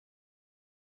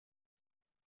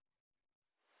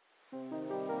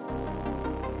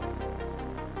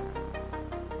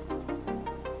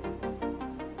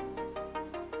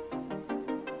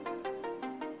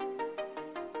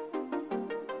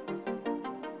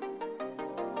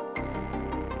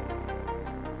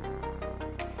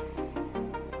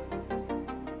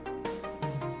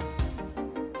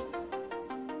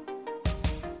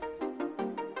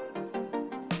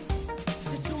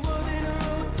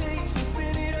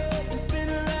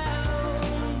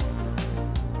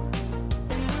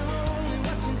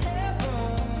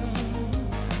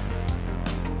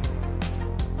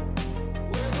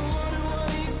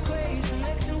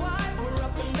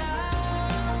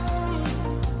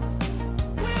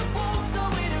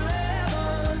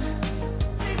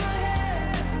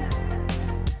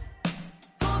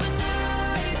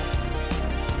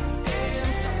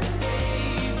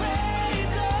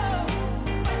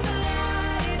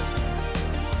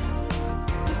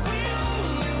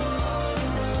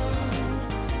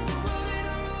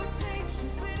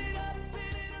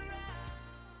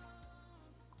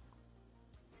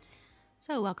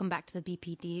So welcome back to the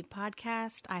BPD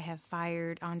podcast. I have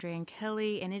fired Andre and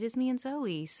Kelly, and it is me and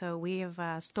Zoe. So we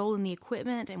have stolen the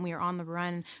equipment, and we are on the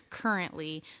run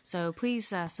currently. So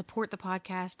please support the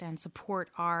podcast and support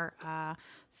our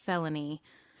felony.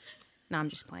 No, I'm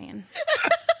just playing.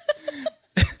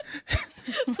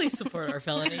 Please support our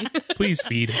felony. Please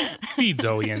feed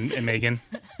Zoe and Megan.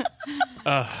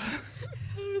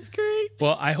 It was great.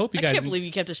 Well, I hope you guys. I can't believe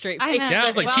you kept a straight I face. know. Yeah, I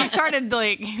was like, I started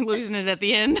losing it at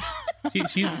the end.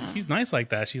 she's nice like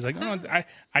that. She's like, oh,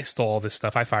 I stole all this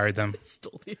stuff. I fired them,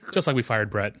 Stole the just like we fired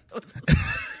Brett.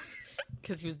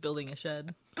 because he was building a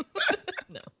shed.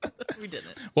 No, we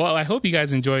didn't. Well, I hope you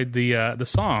guys enjoyed the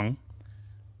song.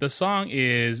 The song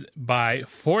is by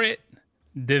Forit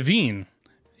Devine.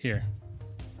 Here,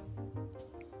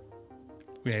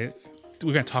 we're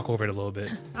gonna talk over it a little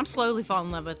bit. I'm slowly falling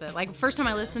in love with it. Like, first time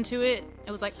I listened to it,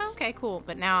 it was like, oh, okay, cool.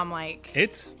 But now I'm like,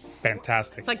 It's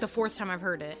fantastic. it's like the fourth time I've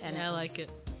heard it, and Yeah, I like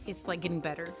it. It's like getting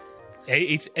better.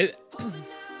 It's It's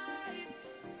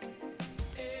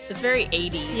very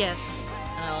 80s. Yes,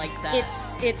 And I like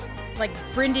that. it's like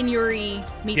Brendan Urie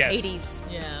meets Yes. 80s.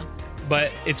 Yeah.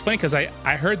 But it's funny because I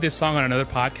heard this song on another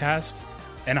podcast,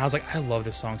 and I was like, I love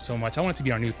this song so much. I want it to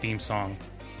be our new theme song,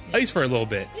 at least for a little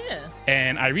bit. Yeah.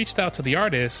 And I reached out to the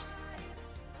artist,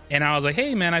 and I was like,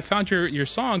 hey, man, I found your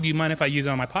song. Do you mind if I use it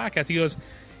on my podcast?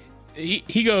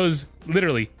 He goes,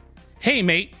 literally, hey,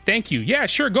 mate, thank you. Yeah,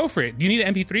 sure, go for it. Do you need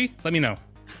an MP3? Let me know.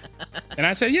 And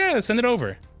I said, yeah, send it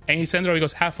over. And he sent it over. He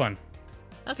goes, have fun.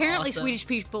 That's Apparently, awesome. Swedish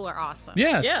people are awesome.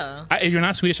 Yes. Yeah. If you're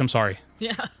not Swedish, I'm sorry.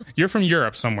 Yeah. You're from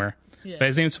Europe somewhere. Yeah. But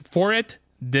his name's Forit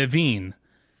Devine.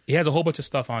 He has a whole bunch of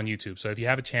stuff on YouTube. So if you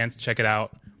have a chance, check it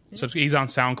out. So he's on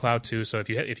SoundCloud too. So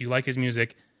if you like his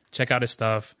music, check out his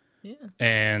stuff. Yeah.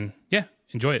 And yeah,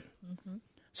 enjoy it. Mm-hmm.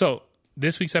 So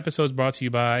this week's episode is brought to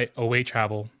you by Away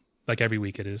Travel. Like every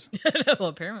week it is. No,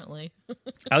 apparently.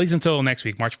 At least until next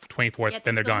week, March 24th. Yeah,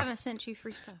 then they're still gone. haven't sent you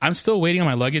free stuff. I'm still waiting on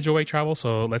my luggage Away Travel.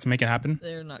 So let's make it happen.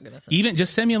 They're not going to Even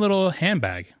just send me a little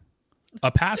handbag,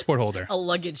 a passport holder. a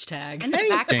luggage tag. And a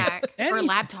Anything. backpack or a Anything.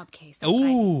 laptop case. That's what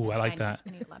Ooh, need. I like that. I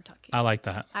need a laptop case. I like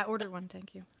that. I ordered one,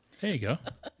 thank you. There you go.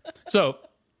 So,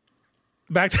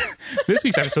 back to this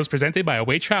week's episode is presented by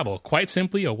Away Travel. Quite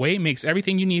simply, Away makes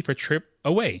everything you need for a trip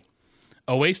away.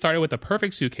 Away started with a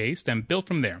perfect suitcase, then built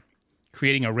from there,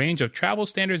 creating a range of travel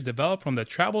standards developed from the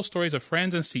travel stories of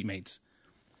friends and seatmates.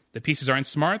 The pieces aren't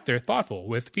smart, they're thoughtful,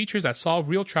 with features that solve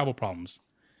real travel problems.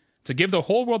 To give the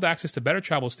whole world access to better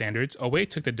travel standards, Away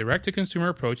took the direct-to-consumer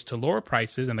approach to lower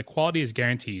prices, and the quality is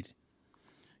guaranteed.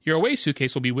 Your Away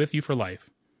suitcase will be with you for life.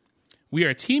 We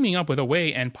are teaming up with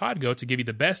Away and Podgo to give you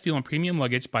the best deal on premium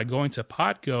luggage by going to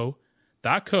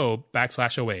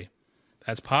podgo.co/away.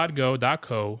 That's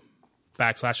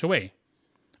podgo.co/away.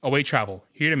 Away Travel,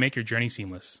 here to make your journey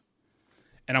seamless.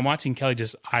 And I'm watching Kelly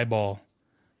just eyeball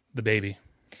the baby.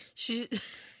 She,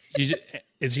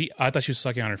 I thought she was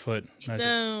sucking on her foot.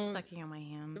 no. Sucking on my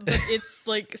hand. But it's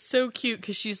like so cute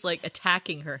because she's like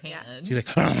attacking her hand. She's like,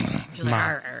 She's like, "Ma."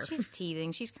 "Arr, arr." She's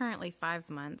teething. She's currently 5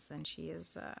 months, and she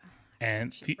is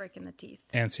and she's breaking the teeth.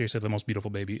 and seriously, the most beautiful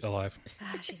baby alive.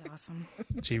 She's awesome.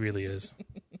 She really is.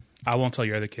 I won't tell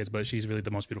your other kids, but she's really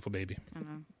the most beautiful baby. I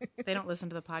know. They don't listen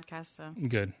to the podcast, so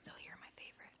Good. Zoe, you're my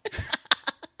favorite.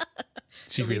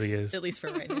 She really is. At least for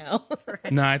right now.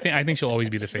 No, I think she'll always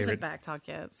be the She hasn't favorite. back talk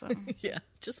yet, so Yeah.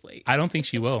 Just wait. I don't think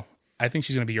she will. I think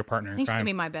she's gonna be your partner I in think she's crime. gonna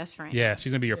be my best friend. Yeah,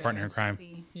 she's gonna be your partner in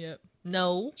crime. Yep.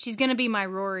 No. She's gonna be my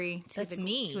Rory to That's the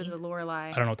me. to the Lorelai.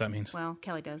 I don't know what that means. Well,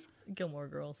 Kelly does. Gilmore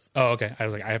Girls. Oh, okay. I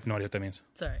was like, I have no idea what that means.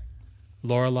 Sorry.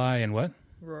 Lorelai and what?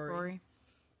 Rory. Rory.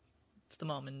 It's the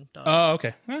mom and dog. Oh,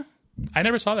 okay. I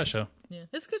never saw that show. Yeah,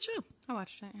 it's a good show. I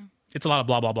watched it, yeah. It's a lot of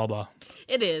blah, blah, blah, blah.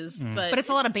 It is, But it's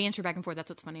a lot of banter back and forth. That's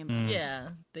what's funny about it. yeah,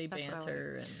 they That's what I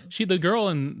banter and The girl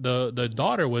and the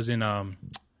daughter was in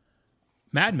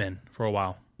Mad Men for a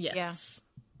while. yes.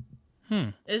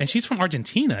 And she's from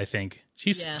Argentina, I think.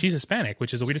 She's Yeah. Hispanic,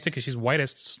 which is the weirdest thing because she's white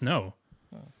as snow.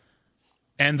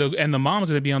 And the mom's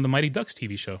going to be on the Mighty Ducks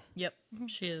TV show. Yep,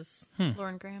 she is.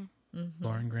 Lauren Graham.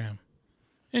 Lauren Graham.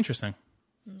 Interesting.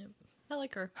 Yep. I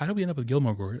like her. How do we end up with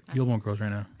Gilmore Girls right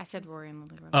now? I said Rory and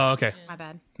Lily Rose. Oh, okay. My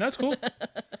bad. That's cool.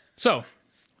 So,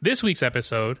 this week's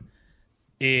episode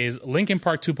is Linkin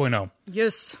Park 2.0.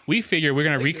 Yes. We figure we're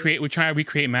trying to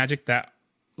recreate magic that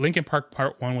Linkin Park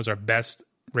Part 1 was our best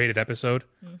rated episode.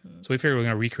 So we figure we're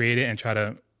going to recreate it and try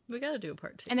to... We got to do a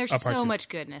part 2. And there's part so two. much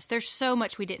goodness. There's so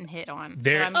much we didn't hit on.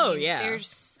 There- Oh, yeah.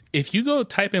 There's... If you go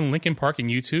type in Linkin Park in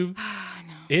YouTube,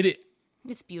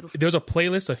 It's beautiful. there's a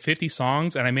playlist of 50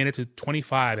 songs and I made it to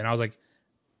 25 and I was like,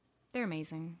 They're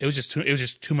amazing. it was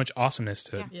just too much awesomeness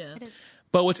to it. Yeah. It is.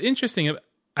 But what's interesting,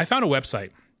 I found a website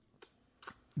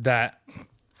that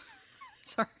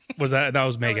Sorry. that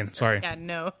was Megan. Sorry. Yeah,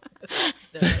 no.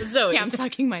 Zoe. Yeah, I'm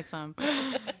sucking my thumb.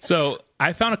 So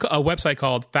I found a website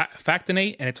called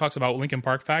Factinate, and it talks about Linkin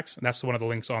Park facts. And that's one of the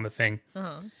links on the thing.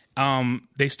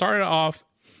 They started off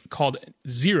called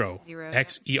Zero,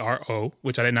 Xero,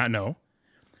 which I did not know.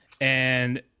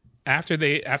 And after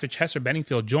Chester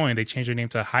Benningfield joined, they changed their name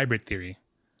to Hybrid Theory,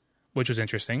 which was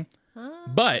interesting.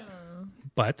 But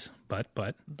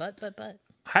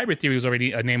Hybrid Theory was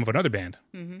already a name of another band.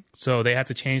 So they had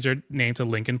to change their name to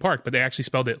Linkin Park, but they actually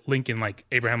spelled it Lincoln, like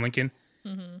Abraham Lincoln.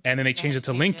 And then they changed it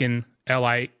to Lincoln,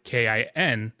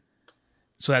 Likin,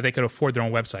 so that they could afford their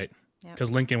own website because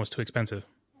Lincoln was too expensive.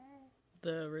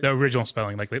 The original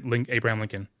spelling, like Abraham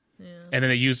Lincoln. Yeah. And then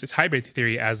they used this Hybrid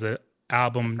Theory as the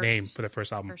album name for the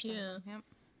first album. Yeah. Yep.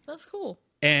 That's cool.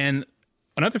 And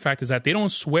another fact is that they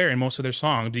don't swear in most of their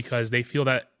songs because they feel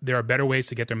that there are better ways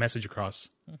to get their message across.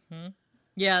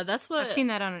 Yeah, that's what I've seen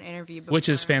that on an interview before. Which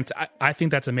is fantastic. I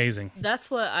think that's amazing. That's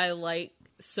what I like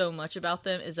so much about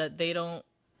them is that they don't.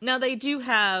 Now they do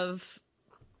have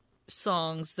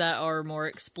songs that are more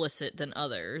explicit than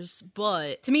others,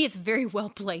 but To me, it's very well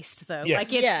placed, though. Yeah.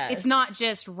 Like, it's not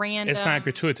just random. It's not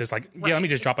gratuitous. Like, yeah, let me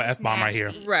just drop an F-bomb right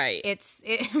here. right.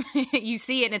 You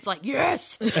see it, and it's like,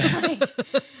 yes! Like,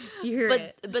 you hear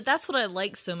it. But that's what I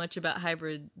like so much about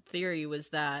Hybrid Theory was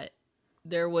that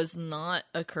there was not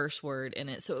a curse word in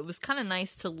it, so it was kind of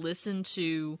nice to listen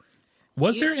to.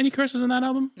 Was there any curses in that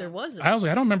album? There wasn't. I was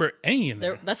like, I don't remember any in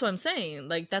there. That's what I'm saying.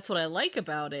 Like, that's what I like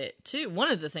about it, too. One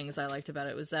of the things I liked about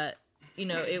it was that,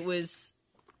 it was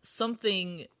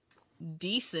something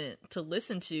decent to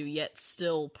listen to, yet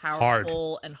still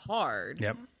powerful and hard.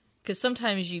 Yep. Because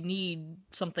sometimes you need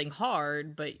something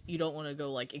hard, but you don't want to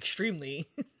go, like, extremely,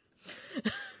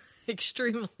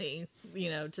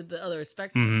 to the other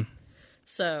spectrum.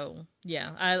 So,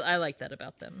 yeah, I like that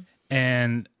about them.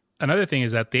 And another thing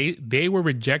is that they were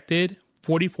rejected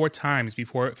 44 times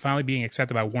before finally being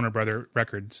accepted by Warner Brother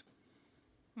Records.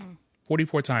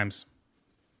 44 times.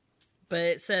 But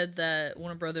it said that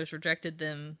Warner Brothers rejected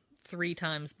them 3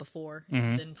 times before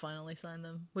and then finally signed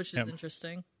them, which is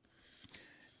interesting.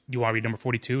 You want to read number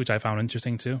 42, which I found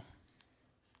interesting too?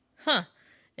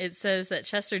 It says that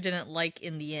Chester didn't like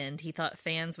In the End. He thought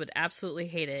fans would absolutely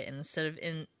hate it, and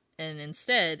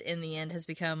instead, In the End has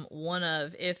become one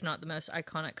of, if not the most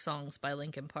iconic songs by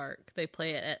Linkin Park. They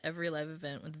play it at every live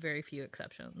event with very few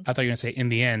exceptions. I thought you were going to say In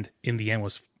the End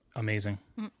was amazing.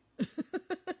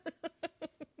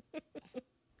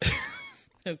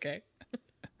 Okay.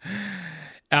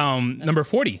 Number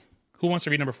 40. Who wants to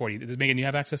read number 40? Does Megan, you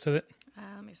have access to it?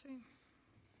 Let me see.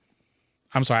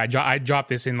 I'm sorry, I dropped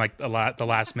this in like the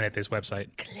last minute. This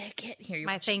website. Click it. Here,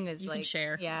 My thing is you like, can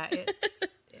share. Yeah, it's.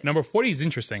 Number 40 is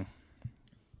interesting.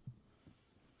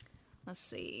 Let's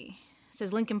see. It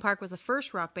says Linkin Park was the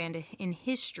first rock band in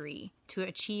history to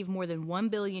achieve more than 1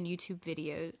 billion YouTube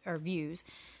videos or views.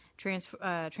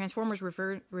 Transformers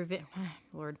Revenge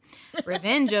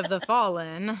of the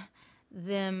Fallen.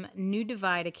 Them New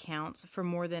Divide accounts for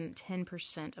more than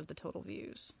 10% of the total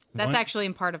views. That's What? actually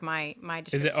in part of my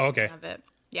description Is it? Oh, okay. of it.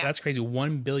 Yeah. That's crazy.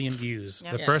 1 billion views.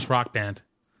 Yep. The first rock band.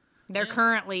 They're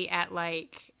currently at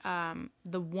like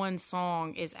the one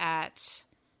song is at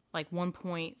like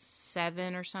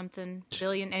 1.7 or something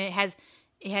billion, and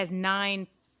it has 9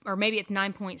 or maybe it's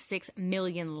 9.6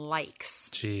 million likes.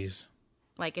 Jeez,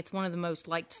 Like it's one of the most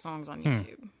liked songs on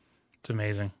YouTube. it's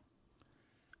amazing.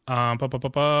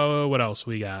 What else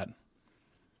we got?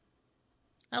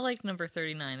 I like number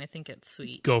 39. I think it's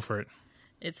sweet. Go for it.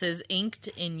 It says, inked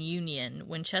in union.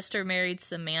 When Chester married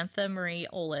Samantha Marie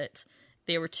Ollett,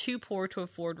 They were too poor to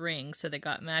afford rings, so they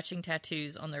got matching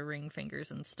tattoos on their ring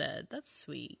fingers instead. That's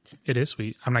sweet. It is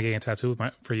sweet. I'm not getting a tattoo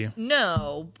for you.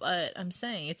 No, but I'm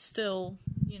saying it's still,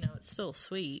 it's still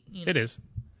sweet. It is.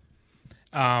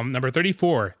 Number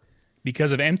 34.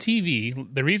 Because of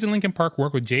MTV, the reason Linkin Park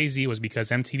worked with Jay-Z was because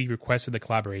MTV requested the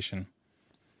collaboration.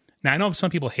 Now, I know some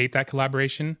people hate that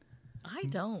collaboration. I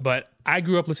don't. But I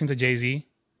grew up listening to Jay-Z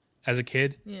as a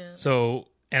kid. Yeah. So,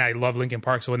 and I love Linkin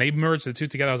Park. So when they merged the two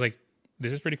together, I was like,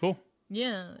 this is pretty cool.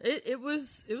 Yeah, it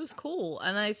was cool.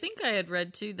 And I think I had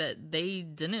read, too, that they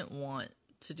didn't want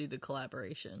to do the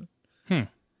collaboration. I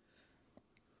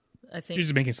think You're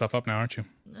just making stuff up now, aren't you?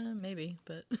 maybe,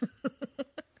 but...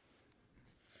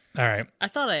 All right. I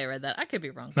thought I read that. I could be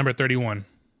wrong. Number 31.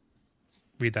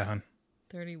 Read that, hon.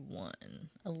 31.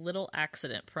 A little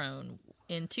accident prone.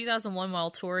 In 2001,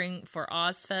 while touring for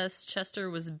Ozfest,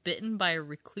 Chester was bitten by a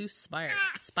recluse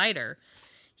spider.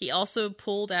 He also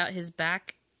pulled out his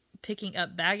back picking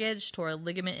up baggage, tore a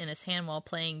ligament in his hand while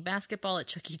playing basketball at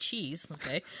Chuck E. Cheese,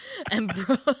 and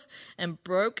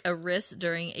broke a wrist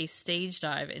during a stage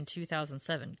dive in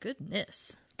 2007.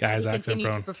 Goodness. Guys, he accident continued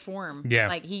prone. to perform. Yeah.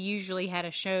 Like he usually had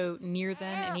a show near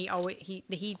them, and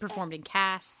he performed in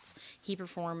casts. He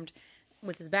performed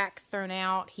with his back thrown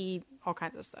out. All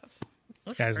kinds of stuff.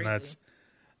 That's Guys, crazy. nuts.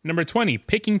 Number 20,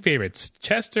 picking favorites.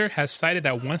 Chester has cited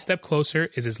that One Step Closer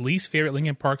is his least favorite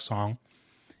Linkin Park song,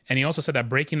 and he also said that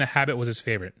Breaking the Habit was his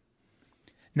favorite.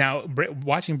 Now,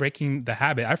 watching Breaking the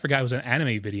Habit, I forgot it was an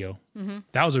anime video. Mm-hmm.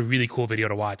 That was a really cool video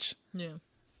to watch. Yeah.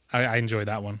 I enjoyed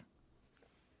that one.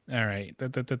 All right.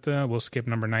 We'll skip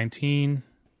number 19.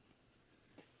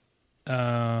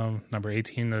 Number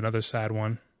 18, another sad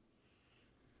one.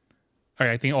 All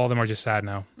right, I think all of them are just sad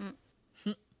now.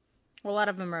 Well, a lot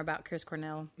of them are about Chris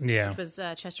Cornell, Yeah. which was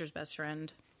Chester's best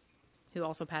friend, who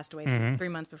also passed away 3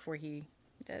 months before he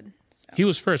did. So. He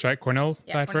was first, right? Cornell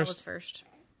died Cornell first? was first.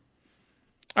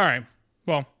 All right.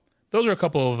 Well, those are a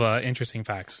couple of interesting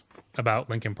facts about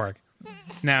Linkin Park.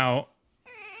 Now,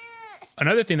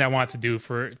 another thing that I wanted to do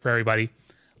for everybody,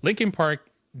 Linkin Park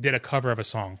did a cover of a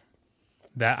song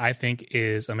that I think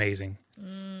is amazing.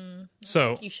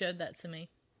 So You showed that to me.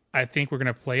 I think we're going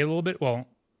to play a little bit. Well,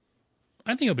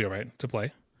 I think it'll be all right to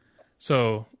play.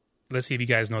 So let's see if you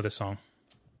guys know this song.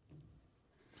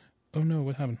 Oh, no.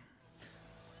 What happened?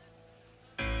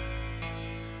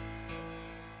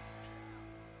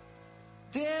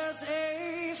 There's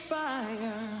a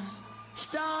fire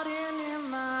starting in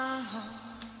my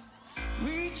heart,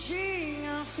 reaching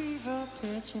a fever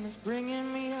pitch, and it's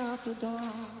bringing me out the door.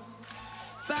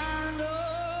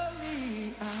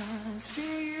 Finally, I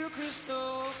see you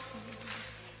crystal.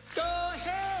 Go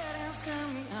ahead and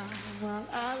send me out while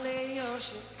I lay your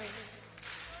shit bare.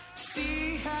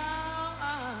 See how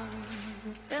I live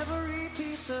with every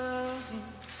piece of you.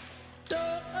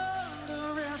 Don't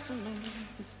underestimate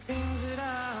the things that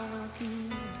I will do.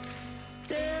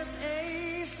 There's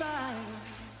a fire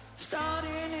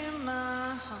starting in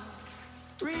my heart,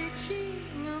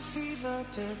 reaching a fever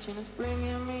pitch, and it's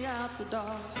bringing me out the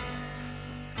dark.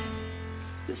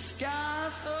 The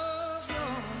skies of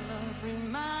your love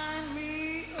remind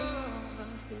me of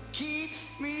us. They keep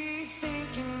me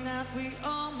thinking that we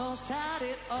almost had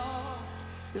it all.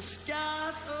 The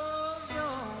skies of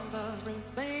your love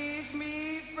leave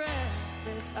me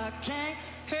breathless. I can't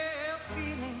help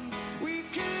feeling we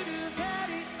could have had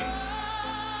it all.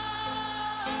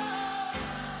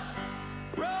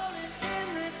 Rolling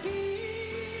in the deep,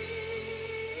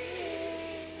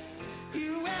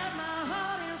 you had my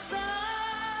heart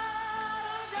inside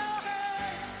of your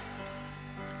head,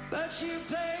 but you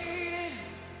played it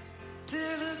to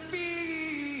the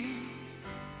beat.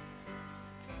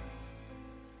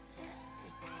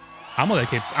 I'm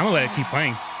gonna let it keep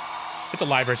playing. It's a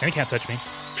live version. They can't touch me.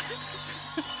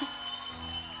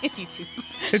 It's YouTube.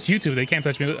 It's YouTube. They can't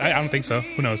touch me. I don't think so.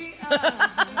 Who knows?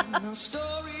 No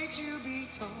story to be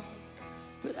told,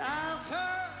 but I've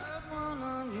heard one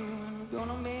on you, and I'm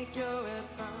gonna make your head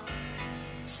burn.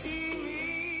 See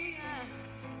me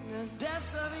in the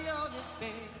depths of your despair,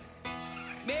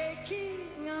 making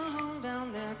a home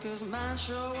down there, 'cause mine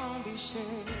sure won't be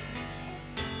shared.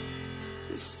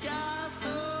 The skies of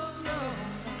your love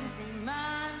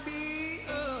remind me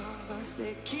of us.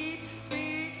 They keep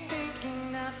me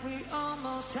thinking that we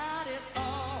almost had it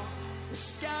all. The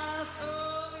skies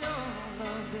of your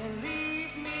love, they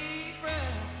leave me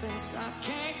breathless. I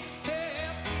can't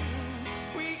help feeling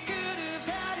we could have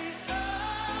had it all.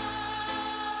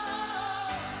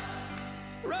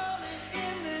 Rolling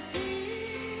in the deep,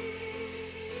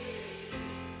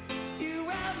 you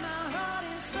had my heart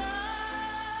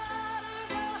inside of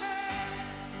your head,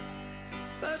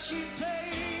 but you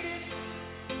played it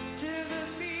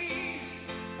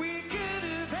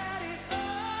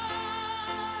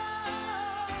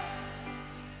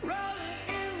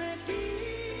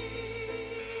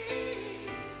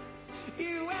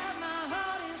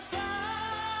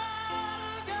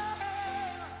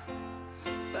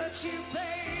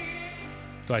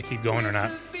Do I keep going or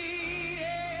not?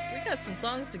 We got some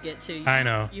songs to get to. I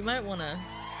know. You might want to.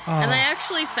 Oh, And I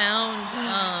actually found.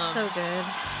 So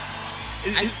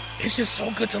good. it's just so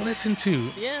good to listen to.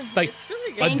 Yeah, Like, it's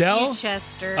really good. Thank Adele- you,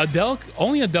 Chester.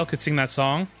 Only Adele could sing that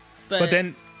song, but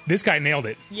then this guy nailed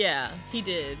it. Yeah, he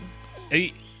did.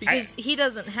 Because He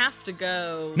doesn't have to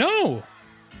go no,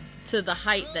 to the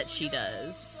height that she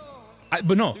does.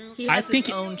 but no, He I has his think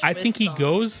own I think he twist on it.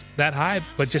 goes that high,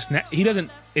 but just he doesn't.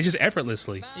 It's just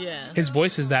effortlessly. Yeah. His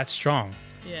voice is that strong.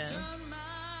 Yeah.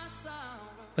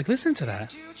 Like, listen to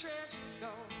that.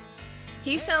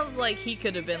 He sounds like he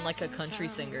could have been like a country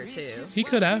singer too. He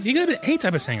could have. He could have been any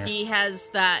type of singer. He has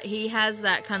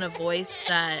that kind of voice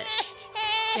that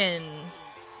can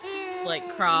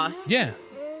cross Yeah.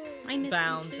 I miss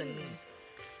bounds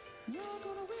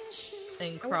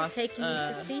and cross taking you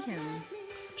to see him.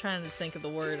 trying to think of the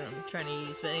word I'm trying to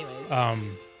use, but anyways. Uh,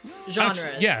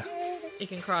 Genres. Yeah. It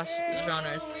can cross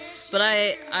genres. But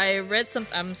I read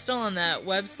something. I'm still on that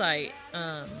website.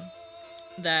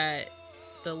 That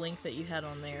the link that you had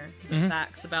on there, the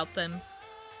facts about them,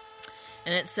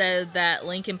 and it said that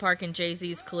Linkin Park and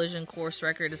Jay-Z's Collision Course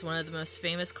record is one of the most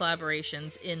famous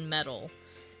collaborations in metal,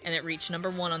 and it reached number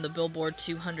 1 on the Billboard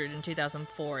 200 in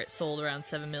 2004. It sold around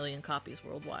 7 million copies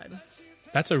worldwide.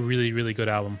 That's a really, really good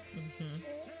album.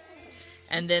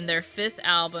 And then their 5th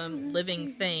album,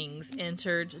 Living Things,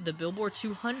 entered the Billboard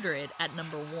 200 at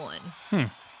number 1.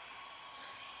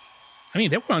 I mean,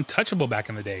 they were untouchable back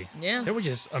in the day. Yeah. They were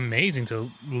just amazing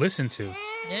to listen to.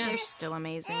 Yeah, They're still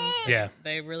amazing. Yeah.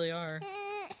 they really are.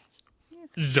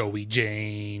 Zoe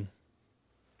Jane.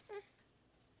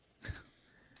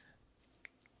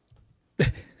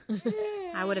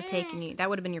 I would have taken you. That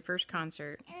would have been your first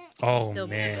concert. Oh, Still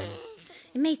be. man.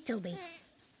 It may still be.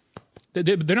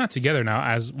 They're not together now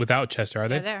as without Chester, are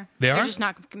they? They're there. They are? They're just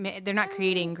not. They're not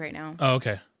creating right now, Oh,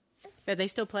 okay. but they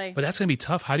still play. But that's going to be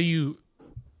tough. How do you...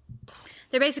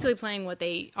 They're basically playing what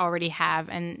they already have,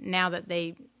 and now that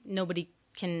nobody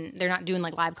can. They're not doing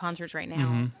like live concerts right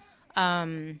now.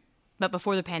 But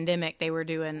before the pandemic, they were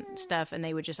doing stuff, and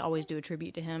they would just always do a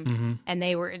tribute to him. And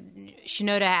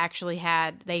Shinoda actually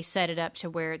they set it up to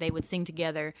where they would sing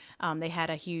together. They had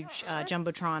a huge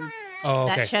jumbotron Oh,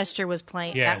 okay. that Chester was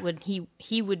playing. Yeah. That would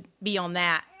he would be on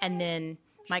that, and then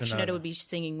Mike Shinoda. Shinoda would be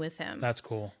singing with him. That's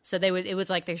cool. So it was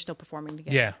like they're still performing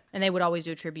together. Yeah. And they would always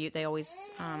do a tribute. They always,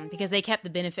 because they kept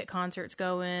the benefit concerts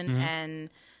going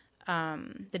and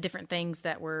the different things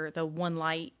that were the One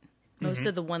Light. Most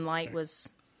of the One Light was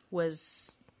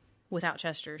without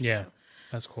Chester. So, Yeah.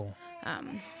 That's cool.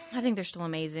 I think they're still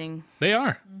amazing. They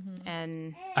are.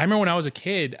 And I remember when I was a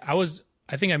kid, I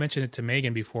think I mentioned it to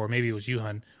Megan before, maybe it was you,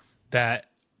 hun, that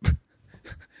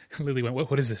Lily went,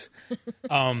 what is this?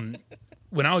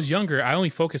 When I was younger, I only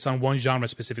focused on one genre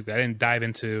specifically. I didn't dive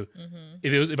into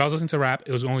if I was listening to rap,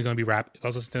 it was only going to be rap. If I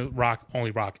was listening to rock,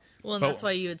 only rock. Well, and But- that's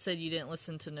why you had said you didn't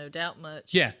listen to No Doubt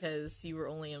much. Yeah. Because you were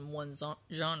only in one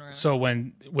genre. So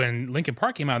when Linkin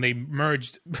Park came out, they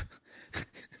merged.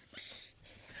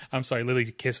 I'm sorry,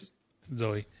 Lily kissed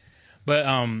Zoe, but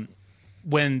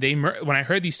when I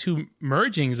heard these two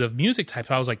mergings of music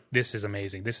types, I was like, this is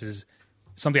amazing. This is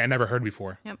something I never heard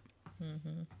before. yep.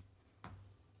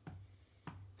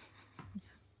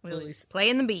 Lily's,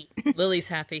 Playing the beat. Lily's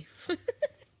happy.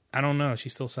 I don't know.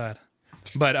 She's still sad,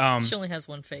 but She only has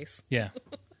one face. yeah,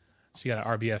 she got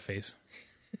an RBF face,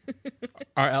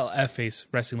 RLF face,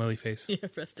 resting Lily face. Yeah,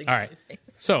 resting All right, Lily face.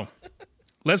 so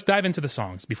let's dive into the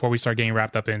songs before we start getting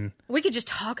wrapped up in. We could just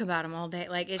talk about them all day.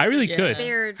 Like it's I really just- could.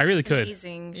 They're I really could.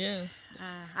 amazing. Yeah.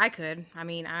 I could. I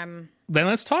mean, Then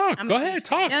let's talk. Go ahead,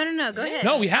 talk. No. Go ahead.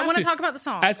 No, we have I want to. to talk about the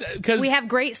songs. Because We have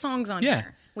great songs on Yeah.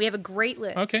 here. We have a great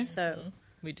list. Okay. So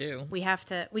We do. we have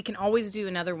to. We can always do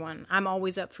another one. I'm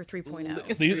always up for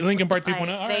 3.0. Linkin Park 3.0. Like,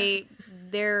 All right.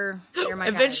 they're my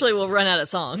Eventually, guys. we'll run out of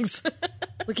songs.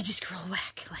 We could just scroll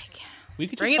back. Like We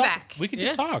could Bring just it talk. back. We could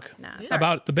just Yeah. talk No, it's all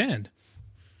about the band.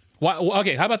 Why?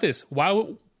 Okay, how about this?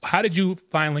 How did you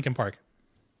find Linkin Park?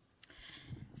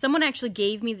 someone actually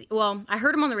gave me. I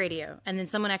heard them on the radio, and then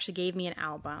someone actually gave me an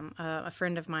album. A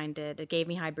friend of mine did. It gave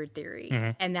me Hybrid Theory,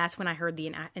 and that's when I heard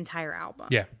the entire album.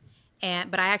 Yeah.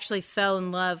 But I actually fell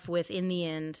in love with In the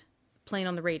End playing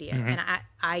on the radio. Mm-hmm. And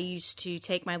I used to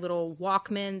take my little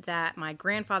Walkman that my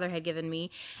grandfather had given me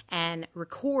and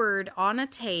record on a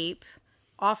tape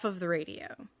off of the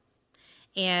radio.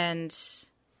 And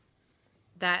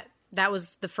that was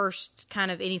the first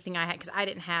kind of anything I had,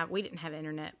 because we didn't have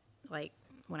internet like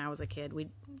when I was a kid. We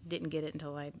didn't get it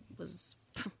until I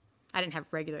didn't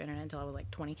have regular internet until I was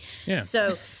like 20. Yeah.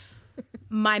 So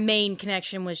my main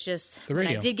connection was just The when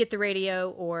radio. I did get the radio,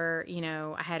 or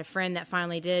I had a friend that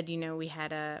finally did. We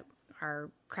had our our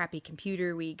crappy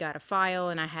computer, we got a file,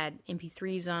 and I had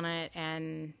MP3s on it,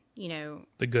 and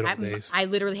The good old days. I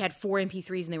literally had 4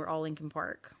 MP3s, and they were all Linkin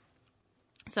Park.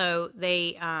 So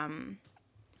they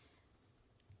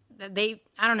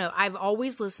I don't know. I've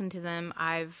always listened to them.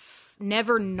 I've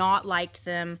never not liked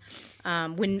them.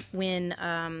 When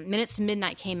Minutes to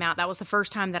Midnight came out, that was the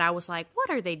first time that I was like, what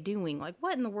are they doing? Like,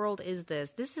 what in the world is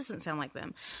this? This doesn't sound like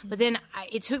them. But then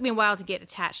it took me a while to get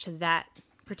attached to that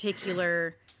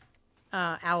particular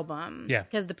album. Yeah.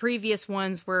 Because the previous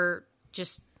ones were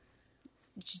just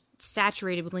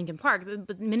saturated with Linkin Park.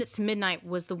 But Minutes to Midnight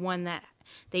was the one that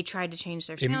they tried to change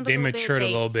their sound They a little bit. matured a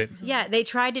little bit. Yeah, they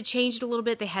tried to change it a little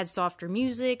bit. They had softer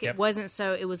music. Yep. It wasn't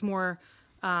so. It was more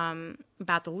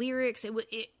about the lyrics.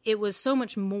 It was so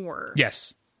much more.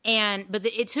 Yes. But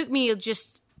it took me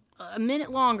just a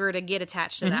minute longer to get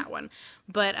attached to that one.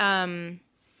 But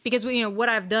because what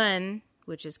I've done,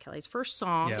 which is Kelly's first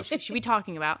song, Yeah. which we should be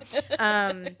talking about.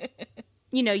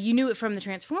 You knew it from the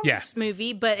Transformers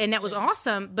movie, and that was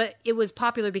awesome. But it was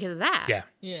popular because of that. Yeah.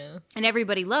 Yeah. And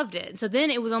everybody loved it. So then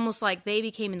it was almost like they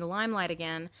became in the limelight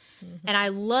again. And I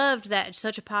loved that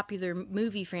such a popular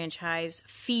movie franchise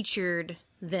featured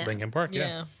them. Linkin Park, yeah.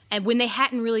 Yeah. And when they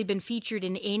hadn't really been featured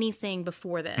in anything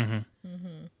before then.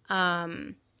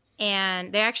 And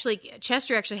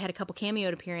Chester actually had a couple cameo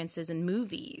appearances in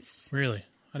movies. Really?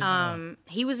 I didn't know.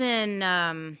 He was in,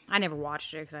 I never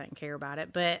watched it because I didn't care about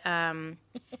it, but I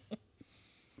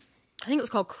think it was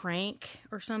called Crank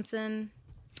or something.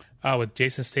 Oh, with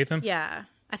Jason Statham? Yeah.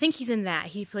 I think he's in that.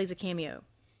 He plays a cameo.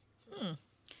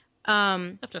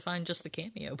 Have to find just the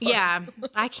cameo part. Yeah.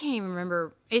 I can't even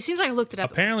remember. It seems like I looked it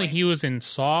up. Apparently he was in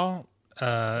Saw.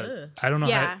 I don't know.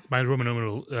 Yeah. My Roman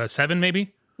numeral 7,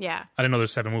 maybe? Yeah. I didn't know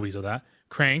there's 7 movies of that.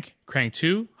 Crank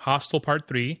 2, Hostel Part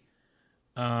 3,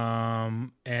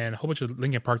 and a whole bunch of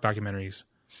Linkin Park documentaries.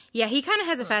 Yeah, he kind of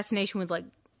has a fascination with like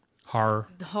Horror.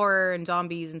 the horror and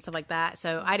zombies and stuff like that.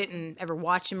 So I didn't ever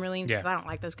watch him really because Yeah. I don't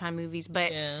like those kind of movies.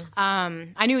 But Yeah.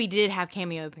 I knew he did have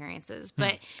cameo appearances.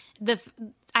 But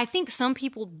I think some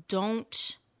people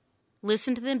don't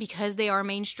listen to them because they are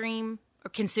mainstream or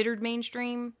considered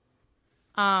mainstream.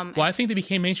 Well, I think they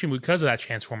became mainstream because of that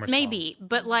Transformers song. Maybe,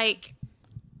 but like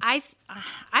I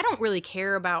don't really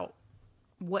care about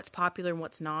what's popular and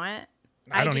what's not.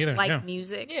 I don't just either, like yeah.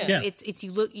 music. Yeah. Yeah. It's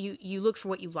you look for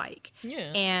what you like.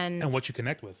 Yeah. And what you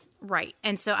connect with. Right.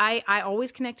 And so I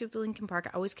always connected with Linkin Park.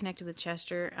 I always connected with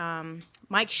Chester.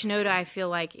 Mike Shinoda, I feel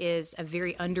like, is a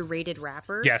very underrated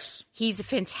rapper. Yes. He's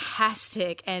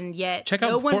fantastic, and yet Check out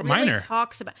no one Fort really Minor.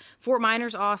 talks about Fort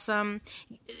Minor's awesome.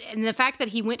 And the fact that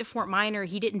he went to Fort Minor,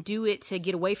 he didn't do it to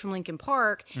get away from Linkin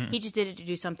Park. He just did it to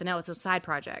do something else. It's a side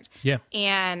project. Yeah.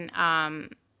 And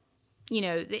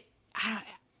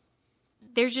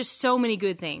there's just so many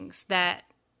good things that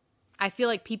I feel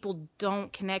like people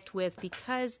don't connect with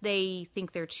because they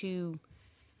think they're too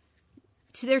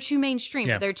mainstream.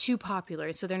 Yeah. They're too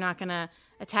popular, so they're not going to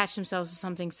attach themselves to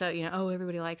something. So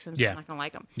everybody likes them. So Yeah. I'm not going to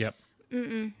like them. Yep.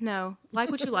 No,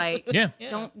 like what you like. Yeah.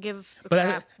 Don't give a But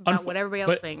crap about what everybody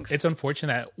else thinks. It's unfortunate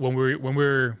that when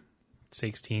we're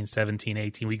 16, 17,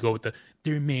 18, we go with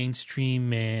they're mainstream,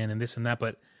 man, and this and that.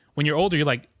 But when you're older, you're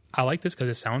like, I like this because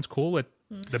it sounds cool.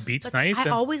 The beat's nice. I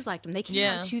and- always liked them. They came out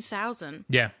Yeah. in 2000.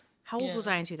 yeah. How old Yeah. was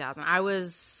I in 2000? I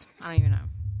don't even know.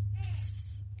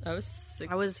 I was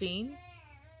 16,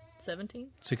 17.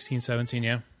 16, 17,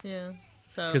 yeah. Yeah.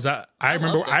 So Because I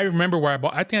loved it. remember where I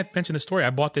bought. I think I mentioned the story.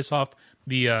 I bought this off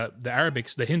the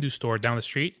Hindu store down the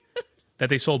street that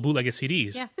they sold bootlegged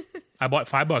CDs. Yeah. I bought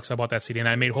 $5. I bought that CD and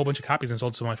I made a whole bunch of copies and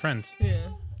sold it to my friends. Yeah.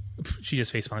 She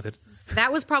just face planted.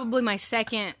 That was probably my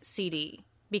second CD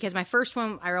because my first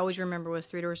one I always remember was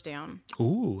Three Doors Down.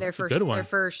 Ooh, Their that's first, a good one. their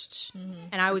first,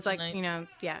 and I was like,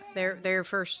 their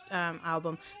first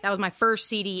album. That was my first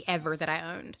CD ever that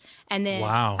I owned, and then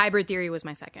Wow. Hybrid Theory was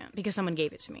my second because someone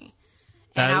gave it to me,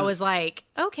 That- and I was like,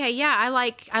 okay, yeah, I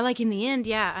like In the End,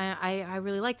 yeah, I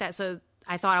really like that. So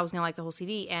I thought I was gonna like the whole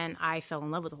CD, and I fell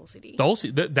in love with the whole CD. The whole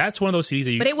that's one of those CDs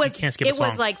that you, But it was you can't skip a it song.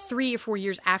 was like 3 or 4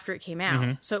 years after it came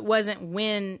out, so it wasn't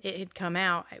when it had come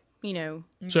out.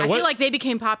 So I what- feel like they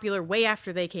became popular way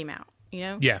after they came out.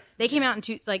 Yeah. they came out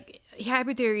in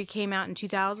Hybrid Theory came out in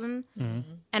 2000,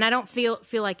 and I don't feel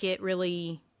like it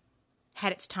really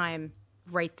had its time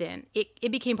right then.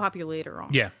 It became popular later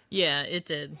on. Yeah. Yeah, it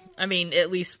did. I mean,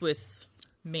 at least with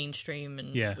mainstream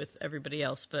and Yeah. with everybody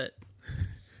else, but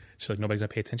She's like, nobody's gonna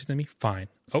pay attention to me? Fine.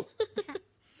 Oh.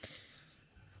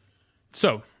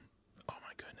 So, oh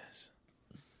my goodness.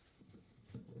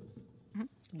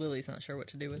 Lily's not sure what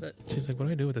to do with it. She's like, what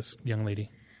do I do with this young lady?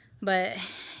 But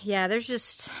yeah,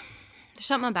 there's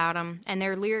something about them, and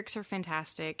their lyrics are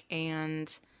fantastic,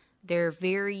 and they're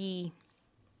very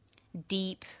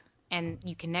deep and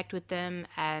you connect with them.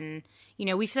 And, you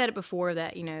know, we've said it before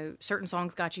that, you know, certain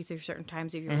songs got you through certain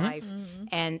times of your life.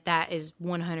 And that is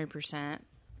 100%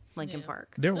 Linkin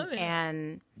Park. They're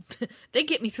And They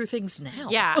get me through things now.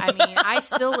 yeah, I mean, I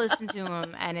still listen to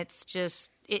them and it's just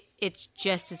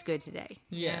as good today.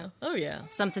 Yeah. Oh, yeah.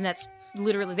 Something that's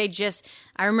literally,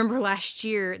 I remember last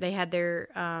year they had their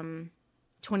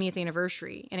 20th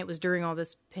anniversary and it was during all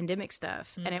this pandemic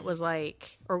stuff. And it was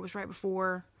like, or it was right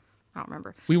before, I don't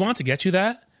remember. we want to get you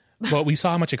that, but we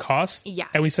saw how much it costs. Yeah.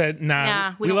 And we said,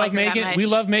 nah, we we don't love like her that Megan. much. We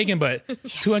love Megan, but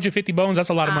 250 bones, that's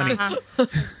a lot of money.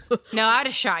 No, I'd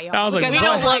have shot y'all. I was like, because We But-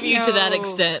 don't love you to that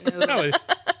extent. No. No,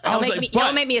 I was like,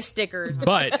 Y'all make me a sticker.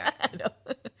 but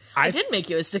I did make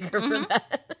you a sticker for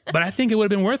that. but I think it would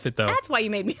have been worth it though. That's why you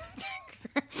made me a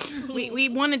sticker. we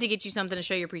wanted to get you something to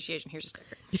show your appreciation. Here's a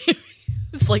sticker.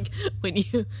 It's like when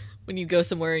you go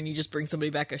somewhere and you just bring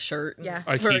somebody back a shirt. Yeah.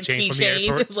 Or a keychain from the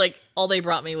airport. Like, all they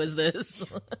brought me was this.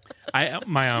 I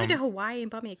went to Hawaii and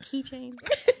bought me a keychain.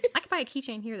 I could buy a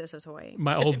keychain here that says Hawaii.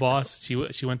 my old boss, she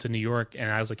went to New York,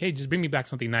 and I was like, hey, just bring me back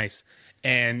something nice.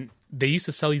 And they used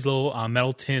to sell these little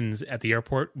metal tins at the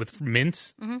airport with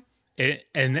mints.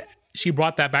 And she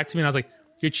brought that back to me, and I was like,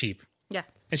 you're cheap. Yeah.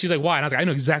 And she's like, why? And I was like, I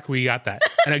know exactly where you got that.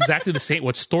 And exactly the same,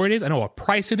 what store it is. I know what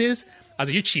price it is. I was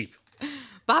like, you're cheap.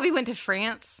 Bobby went to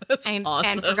France and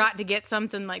awesome. forgot to get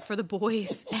something like for the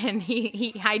boys, and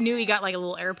I knew he got like a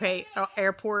little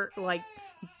airport like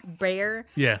bear,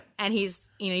 Yeah. and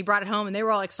he brought it home, and they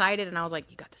were all excited, and I was like,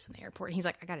 you got this in the airport, and he's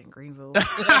like, I got it in Greenville.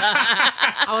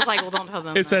 I was like, well, don't tell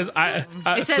them. It says,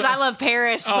 it says I love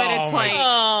Paris, but Oh, it's my like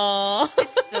Oh,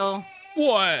 it's still,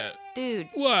 what? dude.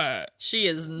 What? she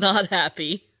is not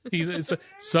happy.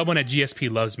 Someone at GSP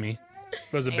loves me.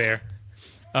 It was a bear.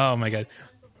 Oh my God.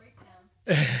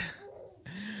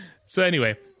 So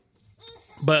anyway,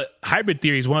 but Hybrid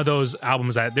Theory is one of those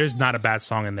albums that there's not a bad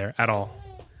song in there at all.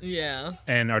 Yeah.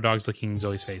 And our dog's licking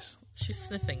Zoe's face. She's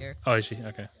sniffing her. Oh, is she?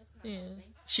 Okay. Yeah.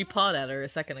 She pawed at her a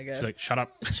second ago. She's like, shut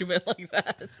up. She went like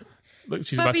that. Look,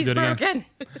 she's about to Puppy's do it again.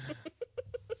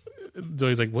 broken.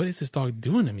 Zoe's like, what is this dog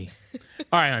doing to me?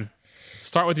 All right, hon.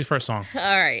 Start with your first song. All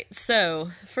right. So,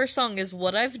 first song is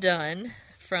What I've Done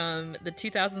from the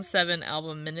 2007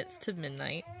 album Minutes to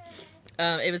Midnight.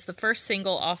 It was the first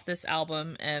single off this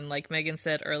album, and like Megan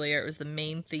said earlier, it was the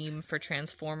main theme for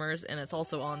Transformers, and it's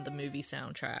also on the movie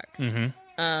soundtrack.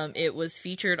 Mm-hmm. It was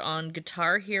featured on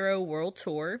Guitar Hero World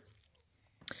Tour,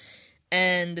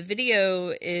 and the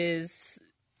video is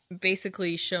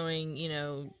basically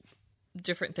showing,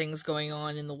 different things going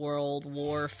on in the world,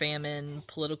 war, famine,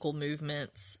 political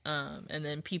movements, and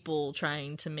then people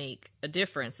trying to make a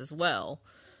difference as well.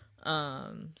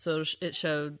 So it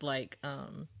showed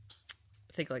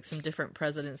I think like some different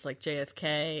presidents like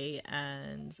JFK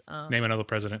and Name another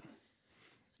president.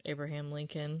 Abraham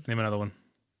Lincoln, Name another one.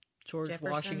 George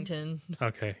Jefferson. Washington,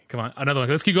 Okay, come on. Another one.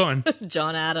 Let's keep going.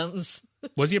 John Adams.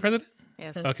 Was he a president?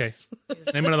 Yes. Okay.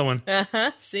 Name another one.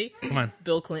 See? Come on.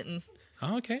 Bill Clinton.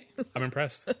 Oh, okay. I'm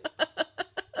impressed.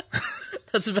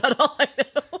 That's about all I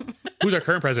know. Who's our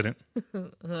current president?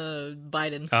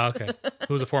 Biden. Oh, okay.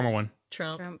 Who's the former one?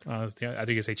 Trump. Trump. I think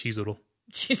you say Cheese Doodle.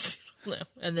 Jeez. No.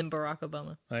 And then Barack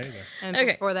Obama. There you go. And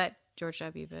Okay. before that, George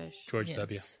W. Bush. George Yes.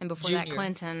 W. And before Junior. that,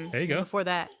 Clinton. There you go. And before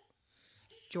that,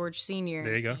 George Sr.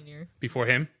 There you go. Senior. Before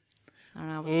him. I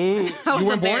don't know. Ooh. I You wasn't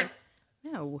weren't born?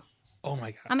 there. No. Oh,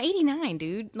 my God. I'm 89,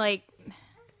 dude. Like,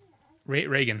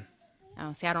 Reagan.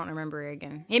 oh, see, I don't remember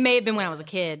Reagan. It may have been when I was a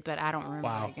kid, but I don't remember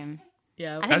Wow. Reagan.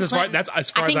 Yeah. I think That's Clinton-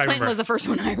 as far as I Clinton remember. was the first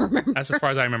one I remember. That's as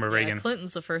far as I remember Yeah, Reagan.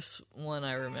 Clinton's the first one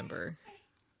I remember,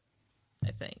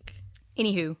 I think.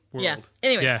 Anywho, World. Yeah.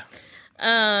 Anyway. Yeah.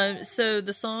 So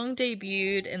the song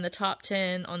debuted in the top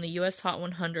 10 on the US Hot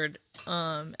 100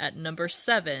 at number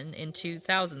 7 in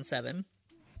 2007.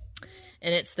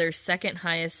 And it's their second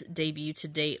highest debut to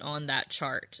date on that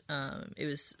chart. It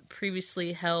was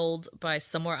previously held by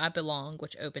Somewhere I Belong,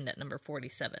 which opened at number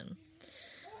 47.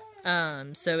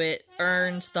 So it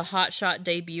earned the Hot Shot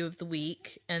debut of the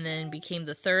week and then became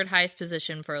the third highest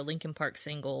position for a Linkin Park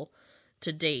single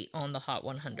to date on the Hot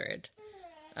 100.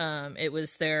 It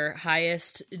was their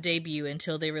highest debut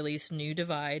until they released New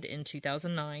Divide in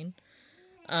 2009.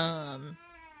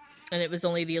 And it was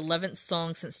only the 11th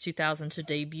song since 2000 to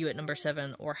debut at number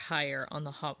 7 or higher on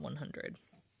the Hot 100.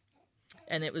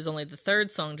 And it was only the third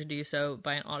song to do so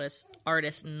by an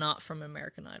artist not from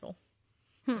American Idol,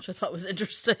 which I thought was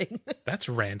interesting. That's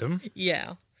random.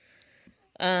 Yeah.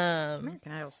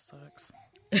 American Idol sucks.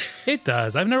 It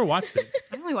does. I've never watched it.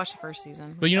 I only watched the first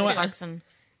season. But you know what? Clarkson.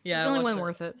 Yeah. It's the only I one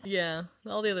watched worth it. Yeah.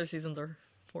 All the other seasons are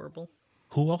horrible.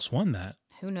 Who else won that?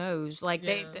 who knows? Like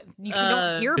Yeah. you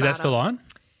don't hear Is about that still them. on?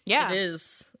 Yeah. It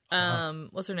is.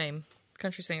 What's her name?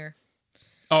 Country singer.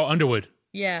 Oh, Underwood.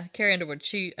 Yeah, Carrie Underwood.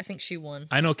 I think she won.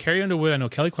 I know Carrie Underwood. I know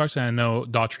Kelly Clarkson. I know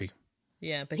Daughtry.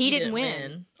 Yeah, but He he didn't didn't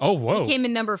win. win. Oh, whoa. He came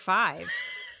in number 5.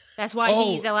 That's why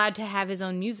Oh. he's allowed to have his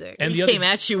own music. and He the other came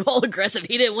at you all aggressive.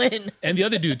 He didn't win. and the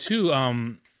other dude too.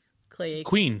 Clay Aiken.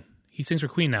 Queen. He sings for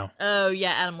Queen now. Oh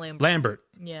yeah, Adam Lambert. Lambert.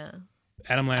 Yeah,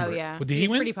 Adam oh Lambert. yeah, Did he he's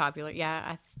win? pretty popular. Yeah,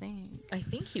 I think I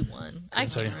think he won. I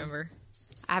tell can't you. remember.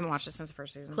 I haven't watched it since the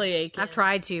first season. Clay Aiken. I've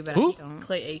tried to, but Who? I don't.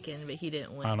 Clay Aiken, but he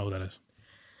didn't I win. don't know who that is.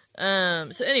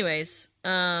 So anyways,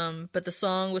 but the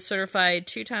song was certified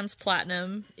 2 times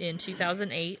platinum in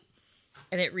 2008,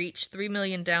 and it reached 3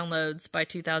 million downloads by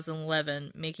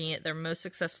 2011, making it their most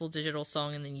successful digital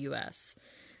song in the US.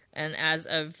 And as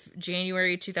of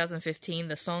January 2015,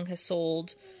 the song has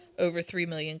sold over 3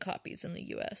 million copies in the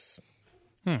US.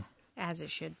 As it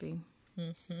should be.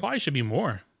 Probably should be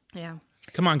more. Yeah.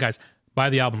 Come on, guys. Buy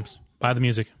the albums. Buy the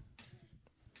music.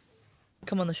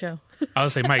 Come on the show. I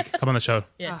would say, Mike, come on the show.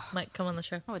 Yeah, Mike, come on the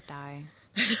show. I would die.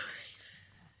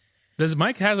 Does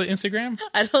Mike have an Instagram?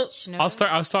 I don't.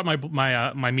 I'll start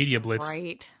my media blitz.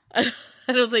 Right. I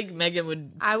don't think Megan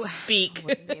would speak.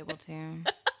 Wouldn't be able to.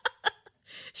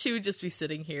 She would just be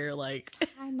sitting here like,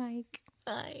 Hi, Mike.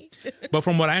 hi. But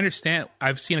from what I understand,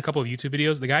 I've seen a couple of YouTube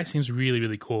videos. The guy seems really,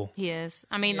 really cool. He is.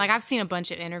 I mean, like I've seen a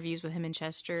bunch of interviews with him and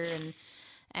Chester,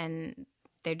 and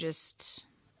they're just,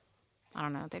 I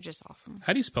don't know, they're just awesome.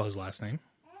 How do you spell his last name?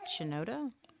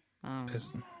 Shinoda? Is-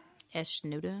 S.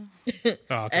 Shinoda? Oh,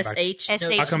 I'll come back. S.H.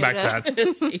 S.H. I'll come back to that.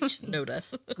 S.H. Noda.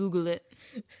 Google it.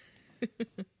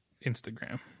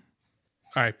 Instagram.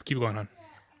 All right, keep going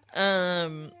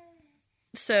on.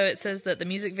 So it says that the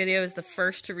music video is the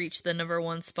first to reach the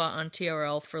 #1 spot on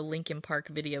TRL for Linkin Park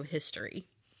video history.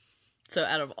 So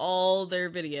out of all their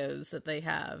videos that they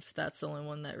have, that's the only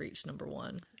one that reached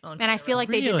 #1 on And I feel like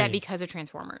they did Really? that because of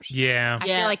Transformers. Yeah. I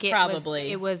Yeah, feel like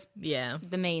probably. it was Yeah.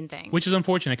 the main thing. Which is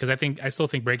unfortunate because I still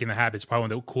think Breaking the Habit is probably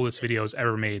one of the coolest videos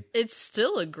ever made. It's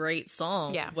still a great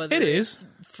song. Yeah. Whether It it's is.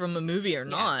 from a movie or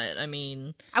not. I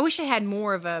mean, I wish it had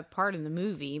more of a part in the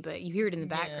movie, but you hear it in the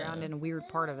background in a weird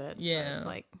part of it. Yeah. So it's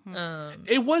like,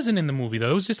 It wasn't in the movie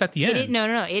though. It was just at the end.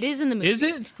 no, it is in the movie. Is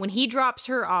it? When he drops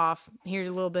her off, here's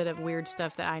a little bit of weird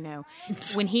stuff that I know.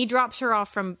 When he drops her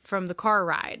off from the car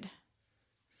ride,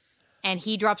 and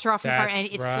he drops her off from the car, That's and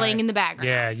it's right. playing in the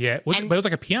background. Yeah. But it was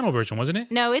like a piano version, wasn't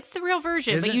it? No, it's the real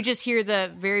version, Is but it? you just hear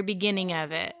the very beginning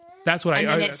of it, That's what and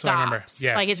then it that's what I remember. stops.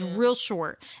 Yeah. Like it's real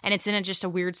short, and it's in just a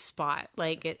weird spot.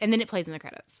 And then it plays in the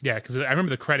credits. Yeah, because I remember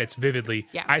the credits vividly.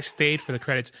 Yeah. I stayed for the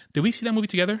credits. Did we see that movie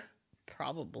together?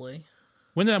 probably.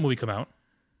 When did that movie come out?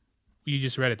 You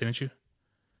just read it, didn't you?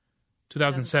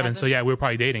 2007. So yeah, we were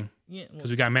probably dating Yeah. Well,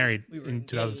 because we got married we were in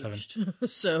 2007. engaged.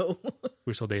 So, We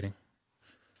were still dating.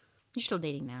 You're still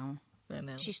dating now. I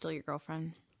know. She's still your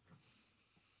girlfriend.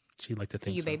 She'd like to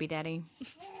think You so. baby daddy.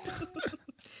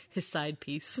 His side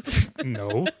piece.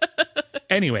 No.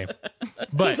 Anyway,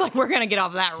 but He's like, we're gonna get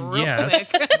off that real Yeah.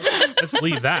 quick. let's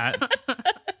leave that.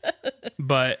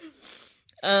 But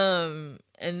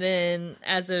And then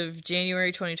as of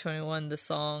January 2021, the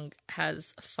song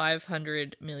has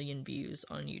 500 million views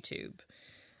on YouTube.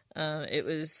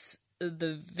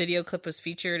 The video clip was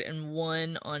featured and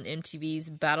won on MTV's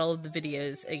Battle of the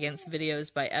Videos against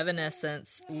videos by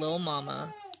Evanescence, Lil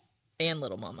Mama, and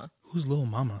Little Mama. who's Little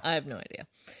Mama? I have no idea.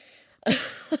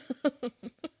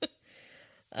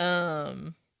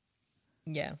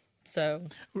 Yeah. So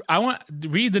I want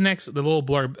read the little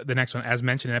blurb, the next one, as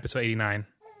mentioned in episode 89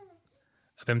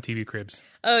 of MTV Cribs.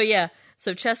 oh yeah.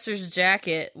 So Chester's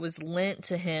jacket was lent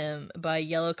to him by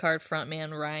Yellow Card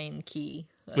frontman Ryan Key.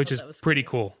 I Which thought is that was pretty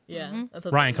cool. Yeah. I thought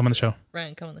that Ryan, was- come on the show.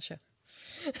 Ryan, come on the show.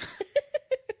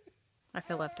 I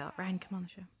feel left out. Ryan, come on the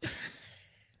show.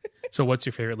 So what's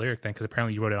your favorite lyric then? Because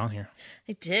apparently you wrote it on here.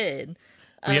 I did.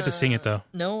 We have to sing it though,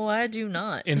 No, I do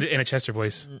not. in a Chester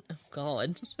voice.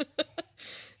 God.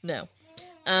 No.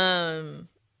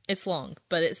 It's long,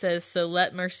 but it says, "So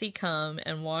let mercy come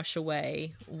and wash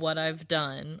away what I've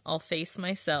done. I'll face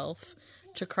myself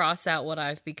to cross out what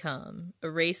I've become,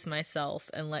 erase myself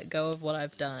and let go of what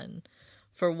I've done.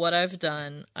 For what I've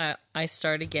done, I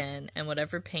start again, and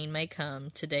whatever pain may come,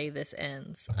 today this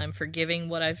ends. I'm forgiving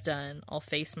what I've done. I'll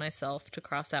face myself to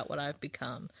cross out what I've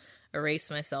become, erase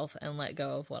myself and let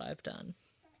go of what I've done."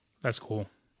 That's cool.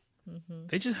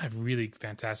 They just have really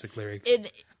fantastic lyrics.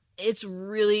 It's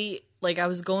really like when I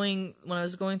was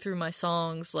going through my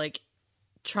songs, like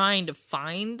trying to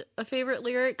find a favorite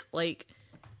lyric, like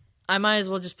I might as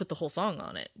well just put the whole song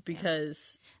on it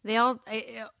because They all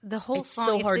the whole It's song.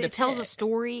 so hard to it tells a pick.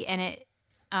 story, and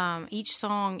each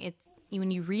song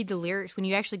when you read the lyrics, when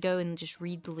you actually go and just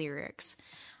read the lyrics,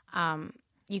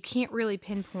 you can't really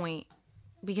pinpoint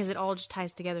because it all just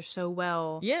ties together so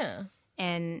well. Yeah.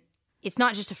 And it's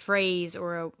not just a phrase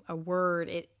or a word.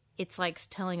 It's like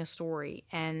telling a story,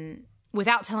 and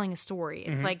without telling a story,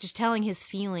 it's like just telling his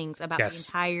feelings about the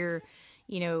entire,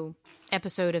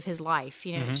 episode of his life.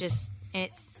 It's just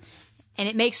and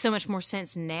it makes so much more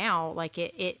sense now. Like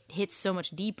it hits so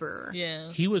much deeper.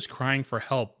 Yeah. He was crying for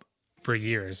help for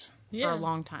years. Yeah. For a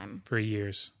long time. For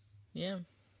years. Yeah.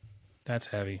 That's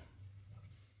heavy.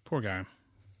 Poor guy.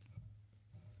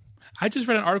 I just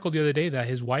read an article the other day that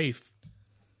his wife,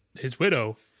 his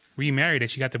widow, remarried and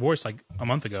she got divorced like a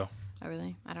month ago. Oh,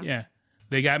 really? I don't know. Yeah.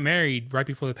 They got married right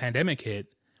before the pandemic hit,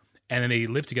 and then they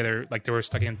lived together, like they were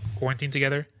stuck in quarantine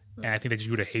together, and I think they just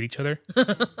grew to hate each other,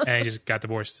 and they just got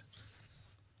divorced.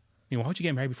 Why would you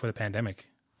get married before the pandemic?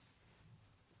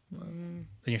 Then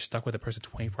you're stuck with a person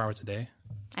 24 hours a day.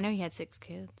 I know he had 6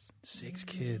 kids. 6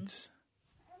 kids.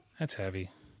 That's heavy.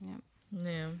 Yeah.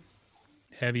 Yeah.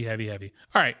 Heavy, heavy, heavy.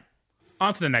 All right.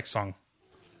 On to the next song.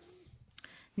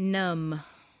 Numb.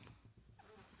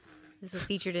 This was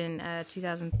featured in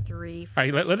 2003. All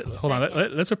right, hold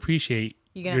on. Let's appreciate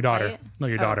You gonna your daughter. play it? No,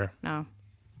 your daughter. No.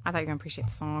 I thought you were going to appreciate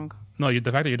the song. No,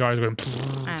 the fact that your daughter's going.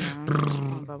 I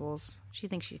know. Bubbles. She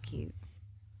thinks she's cute.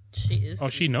 She is. Oh,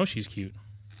 she knows she's cute.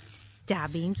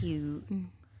 Stop being cute.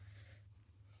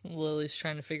 Lily's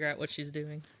trying to figure out what she's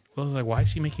doing. Well, I was like, why is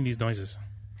she making these noises?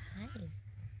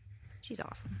 She's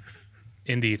awesome.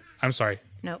 Indeed. I'm sorry.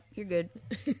 Nope, you're good.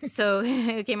 So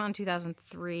it came out in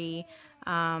 2003.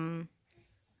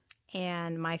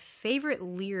 And my favorite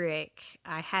lyric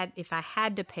if I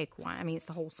had to pick one, I mean, it's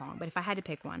the whole song, but if I had to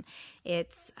pick one,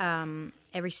 it's,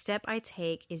 every step I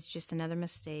take is just another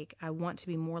mistake. I want to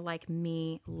be more like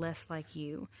me, less like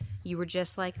you. You were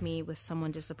just like me with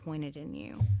someone disappointed in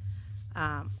you.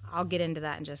 I'll get into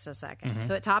that in just a second.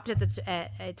 So it topped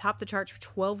it topped the charts for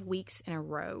 12 weeks in a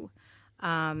row.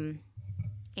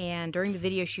 And during the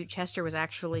video shoot, Chester was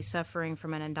actually suffering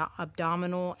from an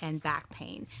abdominal and back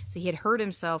pain. So he had hurt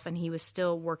himself, and he was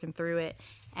still working through it.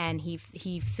 And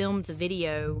he filmed the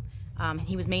video, and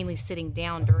he was mainly sitting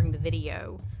down during the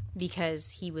video because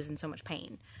he was in so much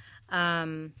pain.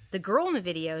 The girl in the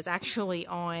video is actually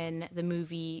on the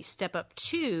movie Step Up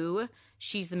 2.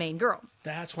 She's the main girl.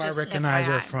 That's where Just I recognize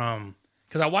her FYI. from.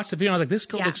 Because I watched the video and I was like, this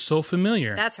girl Yeah. looks so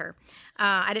familiar. That's her.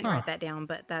 I didn't write that down,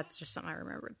 but that's just something I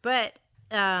remembered. But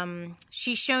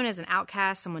she's shown as an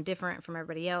outcast, someone different from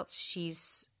everybody else. She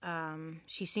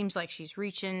seems like she's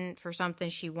reaching for something.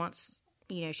 She wants,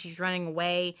 she's running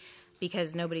away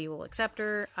because nobody will accept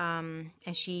her. And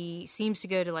she seems to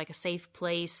go to like a safe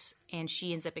place, and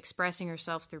she ends up expressing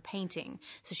herself through painting.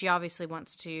 So she obviously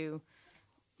wants to,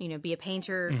 be a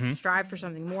painter, strive for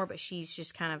something more, but she's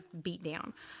just kind of beat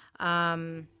down.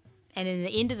 And in the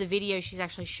end of the video, she's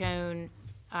actually shown,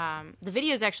 the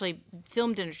video is actually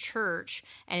filmed in a church,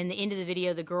 and in the end of the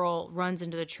video, the girl runs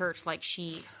into the church like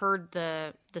she heard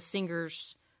the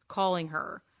singers calling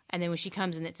her, and then when she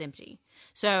comes in, it's empty.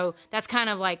 So that's kind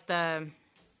of like the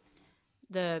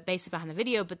basis behind the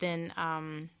video, but then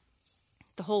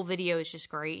the whole video is just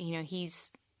great.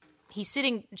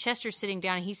 Chester's sitting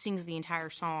down, and he sings the entire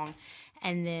song,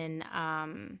 and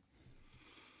then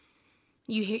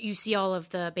you see all of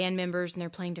the band members, and they're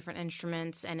playing different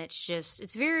instruments, and it's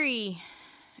very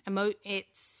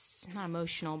it's not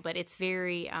emotional, but it's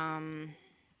very it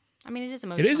is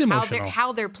emotional. It is emotional.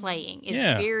 How they're playing is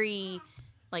very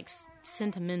like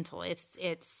sentimental.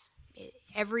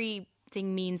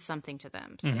 Everything means something to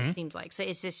them. So it seems like, so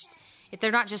it's just, if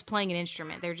they're not just playing an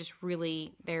instrument,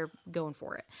 they're going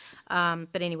for it.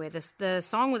 But anyway, the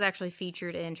song was actually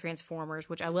featured in Transformers,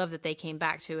 which I love that they came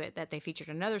back to it, that they featured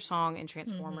another song in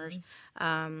Transformers.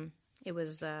 It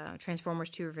was Transformers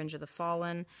 2 Revenge of the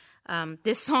Fallen.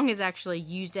 This song is actually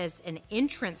used as an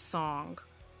entrance song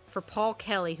for Paul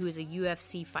Kelly, who is a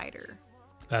UFC fighter.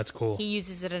 That's cool. He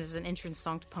uses it as an entrance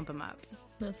song to pump him up.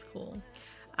 That's cool.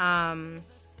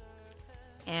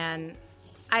 And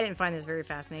I didn't find this very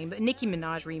fascinating, but Nicki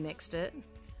Minaj remixed it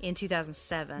in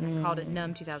 2007 and called it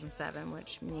Numb 2007,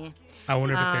 which, meh. I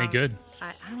wonder if it's any good.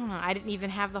 I don't know. I didn't even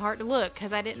have the heart to look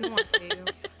because I didn't want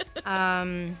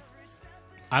to.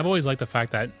 I've always liked the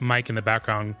fact that Mike in the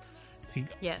background, he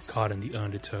Yes. caught in the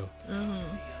undertow.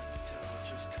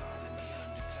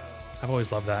 I've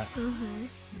always loved that.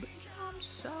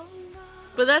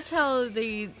 But that's how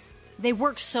they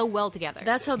work so well together.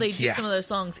 do Yeah. some of those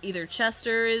songs. Either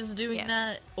Chester is doing Yes.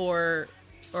 that, or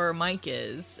or Mike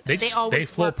is. They always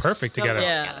flow work perfect so together. well.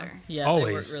 Yeah, together. yeah, Always.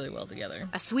 they work really well together.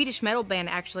 A Swedish metal band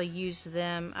actually used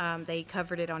them. They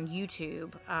covered it on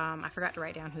YouTube. I forgot to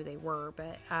write down who they were,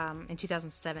 but in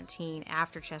 2017,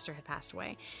 after Chester had passed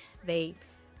away, they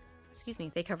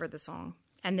covered the song.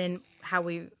 And then how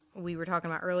we were talking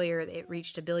about earlier, it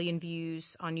reached 1 billion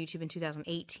views on YouTube in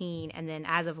 2018, and then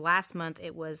as of last month,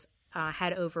 it was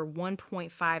had over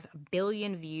 1.5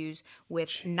 billion views with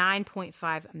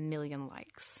 9.5 million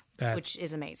likes, which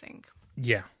is amazing.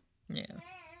 Yeah. Yeah.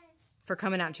 For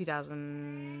coming out in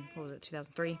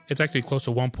 2003? It's actually close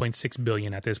to 1.6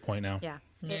 billion at this point now. Yeah.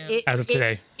 Yeah. As of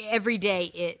today. Every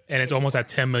day And it's almost at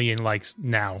 10 million likes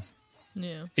now.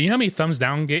 Yeah. And you know how many thumbs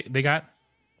down they got?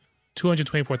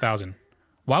 224,000.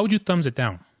 Why would you thumbs it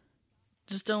down?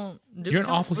 Just don't do You're an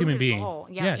awful human ruin it being. all.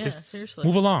 Yeah. Yeah, Yeah, just seriously.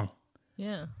 move along.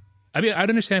 Yeah. I mean, I'd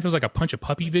understand if it was like a punch a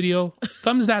puppy video.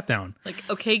 Thumbs that down. Like,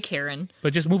 okay, Karen.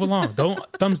 But just move along. Don't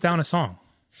thumbs down a song.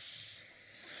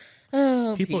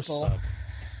 Oh, People suck.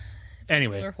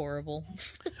 Anyway. They're horrible.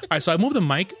 All right, so I moved the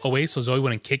mic away so Zoe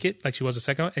wouldn't kick it like she was a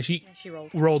second ago, and she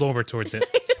rolled over towards it.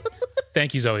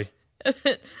 Thank you, Zoe.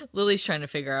 Lily's trying to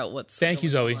figure out what's Thank you,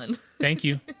 Zoe. going on. Thank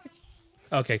you.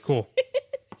 Okay, cool.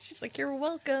 She's like, you're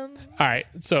welcome. All right,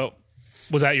 so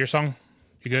was that your song?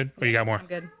 You good? Or you got more? I'm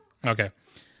good. Okay.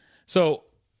 So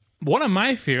one of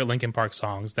my favorite Linkin Park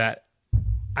songs that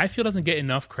I feel doesn't get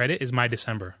enough credit is My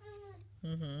December.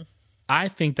 Mm-hmm. I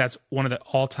think that's one of the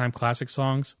all-time classic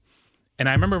songs. And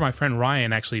I remember my friend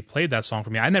Ryan actually played that song for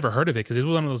me. I never heard of it because it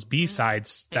was one of those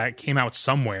B-sides that came out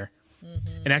somewhere.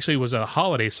 Mm-hmm. It actually was a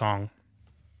holiday song.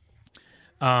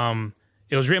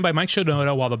 It was written by Mike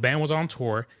Shinoda while the band was on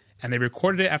tour, and they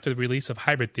recorded it after the release of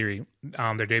Hybrid Theory,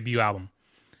 their debut album.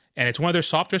 And it's one of their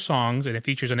softer songs, and it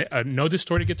features no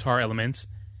distorted guitar elements,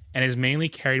 and is mainly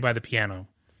carried by the piano.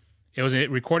 It was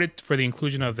recorded for the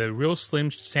inclusion of the Real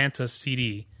Slim Santa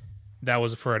CD that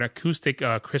was for an acoustic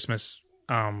Christmas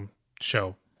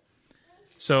show.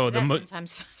 So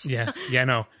Sometimes fast. yeah,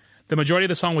 no. The majority of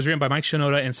the song was written by Mike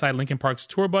Shinoda inside Linkin Park's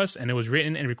tour bus, and it was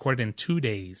written and recorded in 2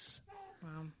 days. Wow.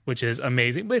 Which is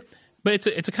amazing. But it's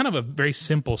a kind of a very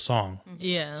simple song.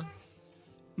 Yeah.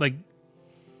 Like,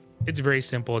 it's very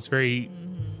simple. It's very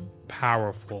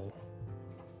powerful.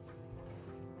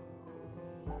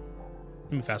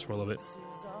 Let me fast forward a little bit.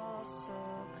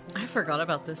 I forgot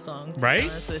about this song. To Right? be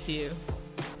honest with you.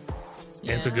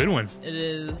 Yeah, it's a good one. It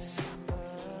is.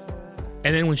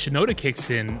 And then when Shinoda kicks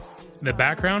in the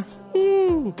background,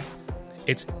 woo,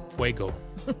 it's fuego.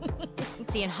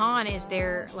 See, and Han is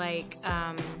there, like, it's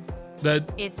I know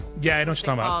what you're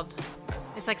talking about. called.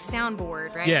 It's like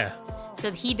soundboard, right? Yeah.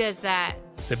 So he does that.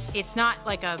 It's not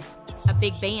like a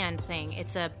big band thing.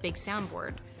 It's a big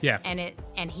soundboard. Yeah.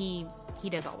 And he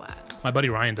does all that. My buddy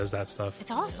Ryan does that stuff. It's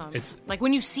awesome. It's- like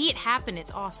when you see it happen, it's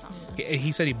awesome.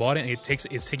 He said he bought it, and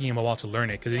it's taking him a while to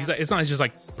learn it because it's not just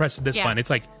like press this Yeah. button.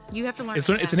 It's like You have to learn.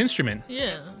 it's an instrument.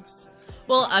 Yeah.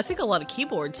 Well, I think a lot of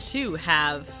keyboards too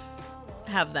have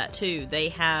that too. They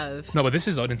have. No, but this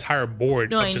is an entire board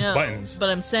No, of I just know. buttons. But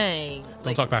I'm saying, Don't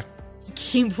like, talk back.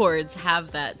 keyboards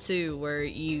have that too, where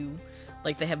you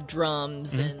like they have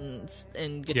drums Mm-hmm.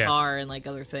 and guitar and like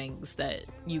other things that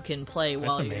you can play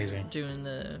while amazing. you're doing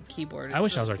the keyboard. I It's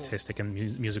wish I was really cool. artistic and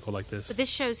musical like this. But this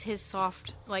shows his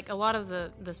soft, like a lot of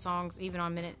the songs, even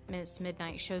on Minutes to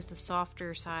Midnight, shows the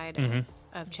softer side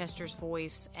of Chester's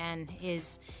voice and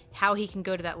how he can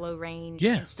go to that low range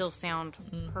Yeah. and still sound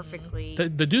perfectly. The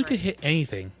dude could great. hit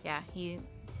anything. Yeah,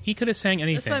 He could have sang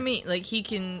anything. That's what I mean. Like he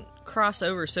can cross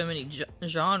over so many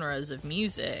genres of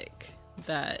music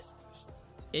that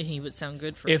he would sound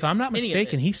good for. If I'm not any of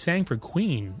mistaken, it. he sang for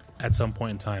Queen at some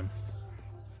point in time.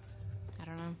 I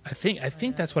don't know. I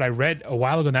think that's what I read a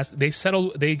while ago.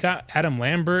 They got Adam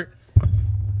Lambert.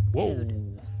 Whoa.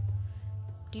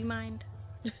 Do you mind?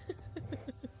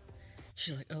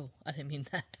 She's like, "Oh, I didn't mean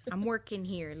that." I'm working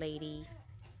here, lady.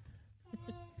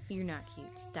 You're not cute.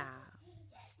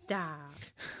 Stop.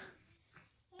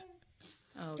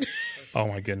 Oh, Oh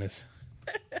my goodness.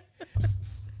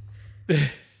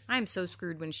 I'm so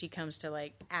screwed when she comes to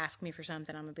like ask me for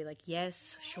something. I'm gonna be like,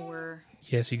 yes, sure.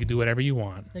 Yes, you can do whatever you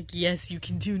want. Like, yes, you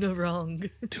can do no wrong.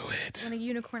 Do it. Want a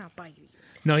unicorn? I'll buy you.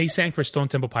 No, he sang for Stone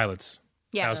Temple Pilots.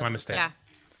 Yeah, That was my mistake. Yeah,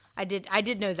 I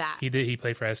did know that. He did. He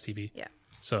played for STB. Yeah.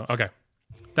 So okay,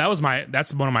 that's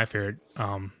one of my favorite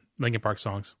Linkin Park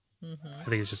songs. I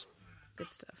think it's just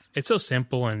Good stuff. it's so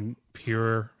simple and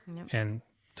pure and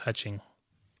touching.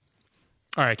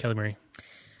 All right, Kelly Marie,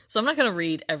 So I'm not going to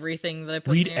read everything that I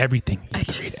put. read in everything.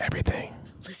 Read everything.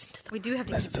 Listen to them. We do have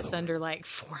to keep this under like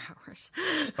 4 hours.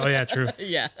 Oh yeah, true.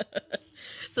 Yeah.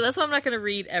 So that's why I'm not going to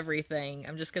read everything.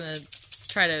 I'm just going to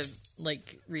try to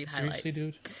like read highlights.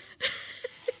 Seriously, dude?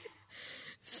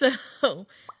 So,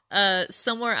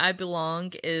 Somewhere I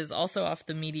Belong is also off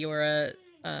the Meteora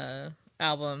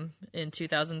album in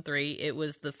 2003. It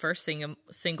was the first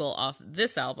single off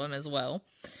this album as well.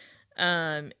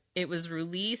 It was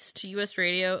released to US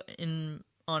radio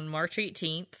on March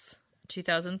 18th,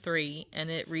 2003, and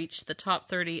it reached the top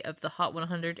 30 of the Hot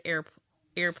 100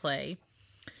 airplay.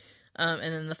 And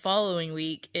then the following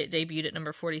week, it debuted at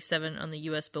number 47 on the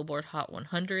US Billboard Hot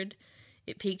 100.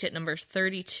 It peaked at number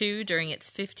 32 during its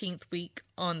 15th week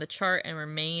on the chart and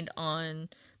remained on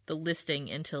the listing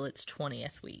until its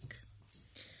 20th week.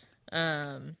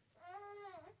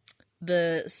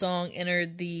 The song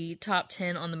entered the top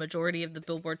 10 on the majority of the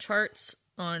Billboard charts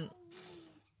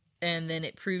and then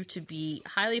it proved to be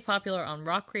highly popular on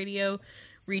rock radio,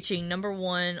 reaching number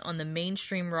 1 on the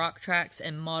mainstream rock tracks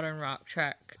and modern rock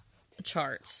track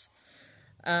charts.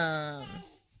 And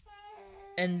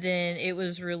then it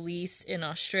was released in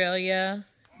Australia,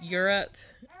 Europe,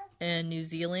 and New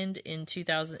Zealand in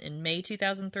May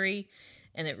 2003,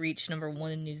 and it reached number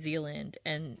 1 in New Zealand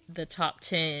and the top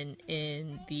 10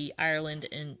 in Ireland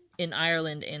and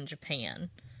Japan.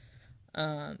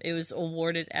 It was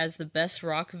awarded as the best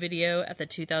rock video at the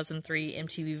 2003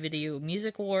 MTV Video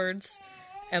Music Awards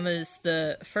and was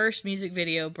the first music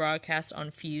video broadcast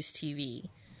on Fuse TV.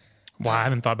 Wow, I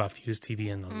haven't thought about Fuse TV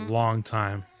in a long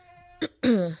time.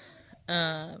 And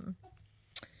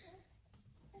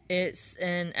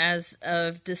as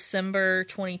of December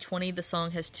 2020, the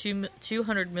song has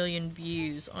 200 million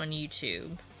views on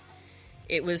YouTube.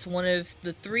 It was one of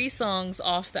the 3 songs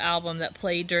off the album that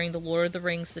played during the Lord of the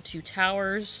Rings: The Two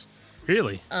Towers.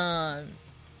 Really? And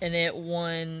it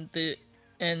won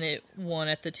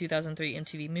at the 2003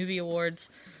 MTV Movie Awards.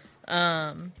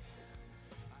 And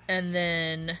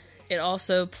then it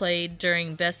also played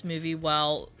during Best Movie,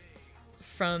 while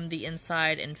From the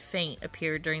Inside and Faint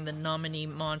appeared during the nominee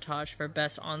montage for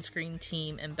Best On-Screen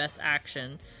Team and Best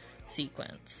Action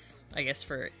Sequence. I guess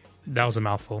that was a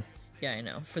mouthful. Yeah, I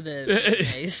know. For the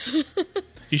days.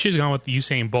 You should have gone with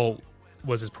Usain Bolt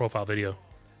was his profile video.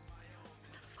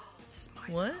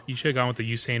 What? You should have gone with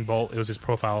the Usain Bolt. It was his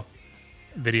profile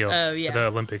video Oh, yeah. for the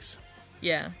Olympics.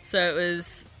 Yeah. So it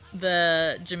was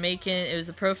the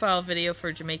profile video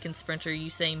for Jamaican sprinter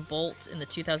Usain Bolt in the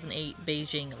 2008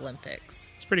 Beijing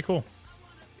Olympics. It's pretty cool.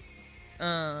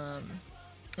 It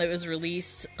was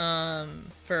released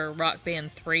for Rock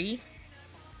Band 3.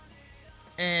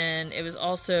 And it was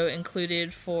also included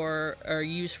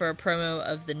used for a promo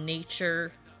of The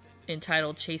Nature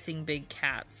entitled Chasing Big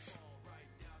Cats.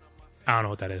 I don't know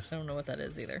what that is. I don't know what that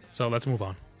is either. So let's move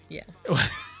on. Yeah.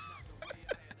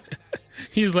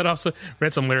 He just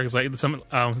read some lyrics, like some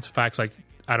facts, like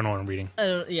I don't know what I'm reading. I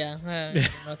don't know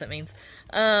what that means.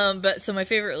 But so my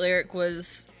favorite lyric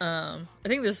was, I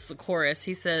think this is the chorus.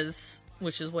 He says,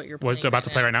 which is what you're playing. What's about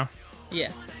to play right now?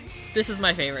 Yeah. This is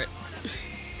my favorite.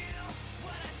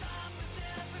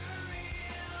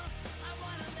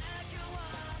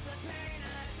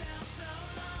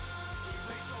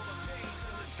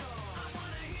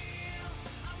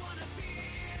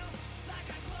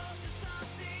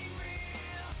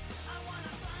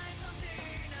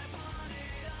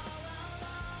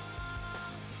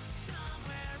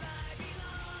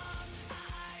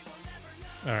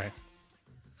 All right.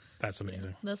 That's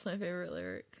amazing. That's my favorite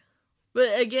lyric.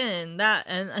 But again,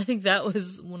 I think that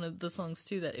was one of the songs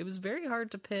too, that it was very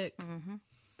hard to pick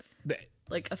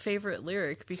like a favorite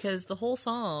lyric, because the whole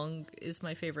song is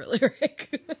my favorite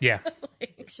lyric. Yeah.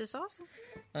 It's just awesome.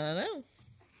 I know.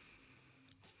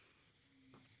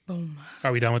 Boom.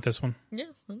 Are we done with this one? Yeah.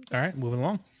 All right, moving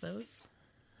along. That was...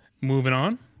 Moving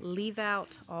on. Leave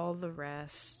out all the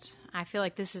rest. I feel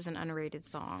like this is an underrated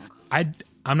song. I'm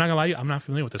not gonna lie to you, I'm not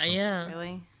familiar with this one. Yeah.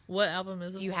 Really? What album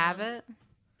is this? Do you one have on? it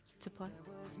to play?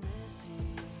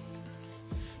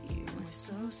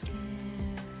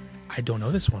 I don't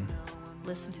know this one.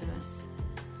 Listen to this.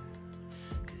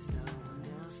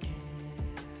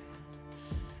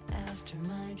 After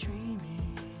my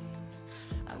dreaming,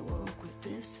 I woke with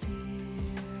this fear.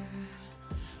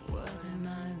 What am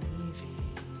I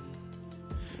leaving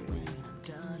when I'm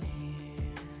done here?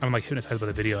 I'm like hypnotized by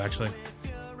the video, actually. If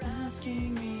you're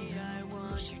asking me, I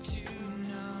want you to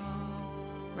know.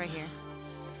 Right here.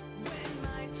 When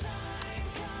my time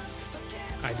comes, forget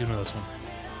I do know this one.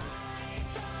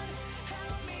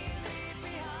 help me leave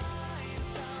behind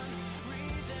some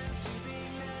reasons to be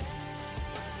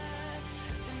left.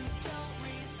 Don't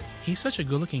resent. He's such a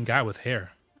good-looking guy with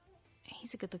hair.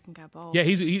 He's a good-looking guy, bald. Yeah,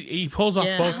 he pulls off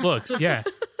Yeah. both looks. Yeah,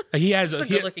 like he has a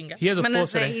good-looking guy. he has a I'm full gonna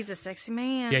set say of, he's a sexy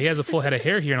man. yeah, he has a full head of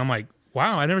hair here, and I'm like,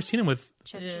 Wow, I never seen him with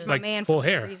Chester's like my man full for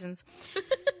hair. reasons.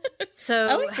 So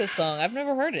I like this song. I've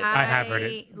never heard it. I have heard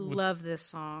it. I love this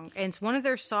song, and it's one of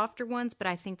their softer ones. But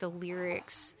I think the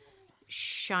lyrics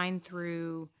shine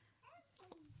through.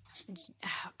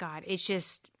 Oh, God, it's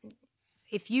just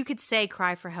if you could say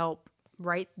 "cry for help"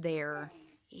 right there,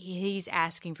 he's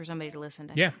asking for somebody to listen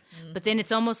to him. Yeah. But then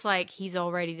it's almost like he's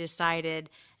already decided,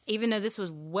 even though this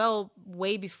was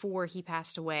way before he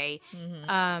passed away.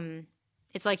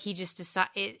 It's like he just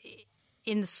decided.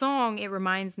 In the song, it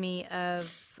reminds me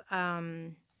of.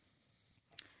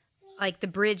 Like the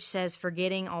bridge says,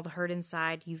 forgetting all the hurt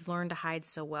inside, you've learned to hide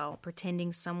so well,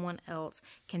 pretending someone else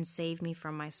can save me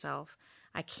from myself.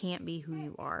 I can't be who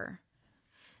you are.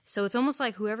 So it's almost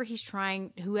like whoever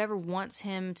wants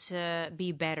him to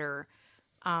be better,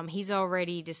 he's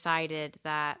already decided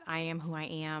that I am who I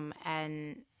am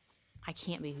and I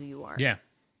can't be who you are. Yeah.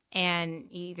 And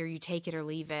either you take it or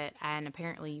leave it, and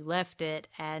apparently you left it,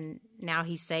 and now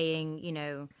he's saying, you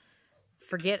know,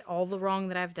 forget all the wrong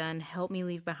that I've done. Help me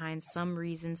leave behind some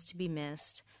reasons to be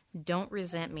missed. Don't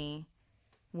resent me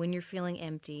when you're feeling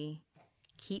empty.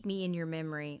 Keep me in your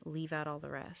memory. Leave out all the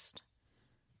rest.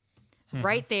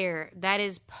 Right there, that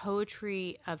is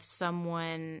poetry of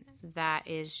someone that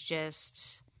is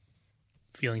just...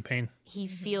 Feeling pain. He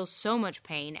feels so much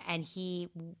pain, and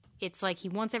it's like he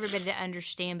wants everybody to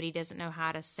understand, but he doesn't know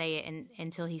how to say it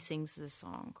until he sings this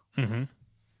song. Mm-hmm.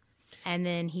 And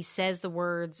then he says the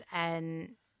words, and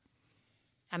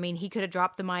I mean, he could have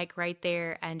dropped the mic right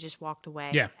there and just walked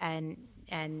away. Yeah.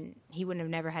 And he wouldn't have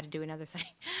never had to do another thing.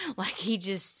 Like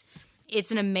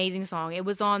it's an amazing song. It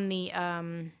was on the,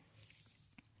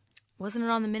 wasn't it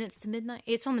on the Minutes to Midnight?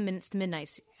 It's on the Minutes to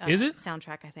Midnight. Is it?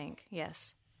 Soundtrack, I think.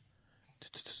 Yes.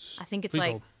 I think it's Please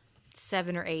like hold.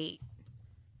 7 or 8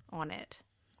 on it.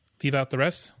 Leave out the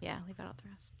rest? Yeah, leave out all the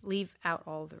rest. Leave out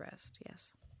all the rest, yes.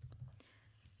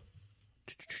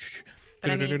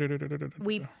 But I mean,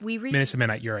 we read Minutes to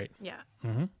Midnight, you're right. yeah.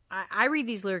 I read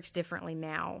these lyrics differently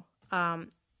now. Now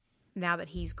that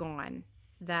he's gone,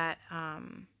 that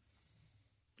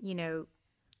you know,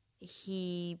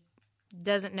 he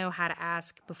doesn't know how to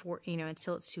ask before, you know,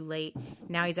 until it's too late.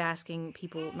 Now he's asking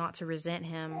people not to resent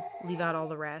him, leave out all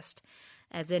the rest,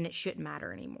 as in it shouldn't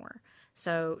matter anymore.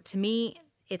 So to me,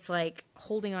 it's like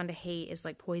holding on to hate is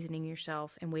like poisoning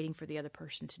yourself and waiting for the other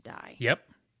person to die. Yep.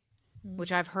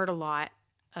 Which I've heard a lot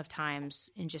of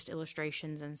times in just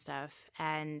illustrations and stuff.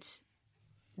 And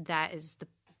that is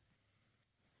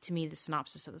to me, the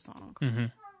synopsis of the song.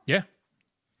 Yeah.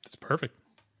 That's perfect.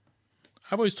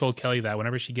 I've always told Kelly that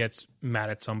whenever she gets mad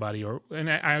at somebody, and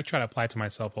I try to apply it to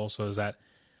myself also, is that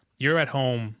you're at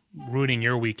home ruining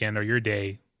your weekend or your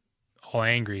day, all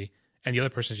angry, and the other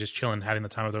person's just chilling, having the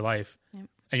time of their life,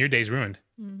 and your day's ruined.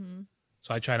 Mm-hmm.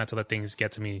 So I try not to let things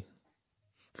get to me.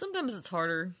 Sometimes it's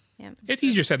harder. Yeah. It's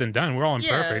easier said than done. We're all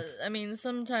imperfect. Yeah, I mean,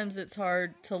 sometimes it's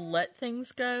hard to let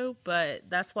things go, but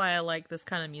that's why I like this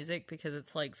kind of music, because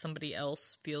it's like somebody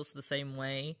else feels the same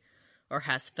way or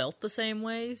has felt the same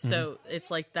way. So it's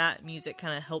like that music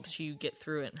kind of helps you get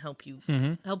through it and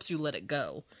helps you let it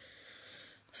go.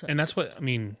 So. And that's what, I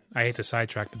mean, I hate to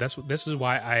sidetrack, but this is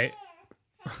why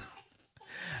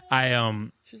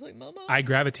She's like, Mama. I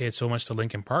gravitated so much to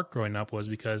Linkin Park growing up, was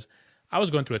because I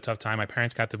was going through a tough time. My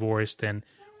parents got divorced, and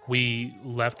we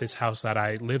left this house that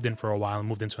I lived in for a while and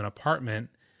moved into an apartment.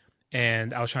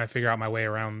 And I was trying to figure out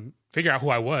who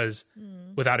I was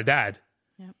without a dad.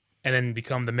 Yep. And then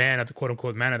become the man of the quote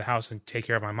unquote man of the house and take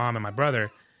care of my mom and my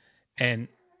brother. And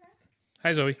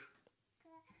hi, Zoe.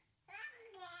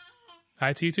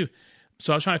 Hi to you too.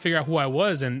 So I was trying to figure out who I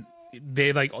was, and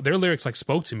they their lyrics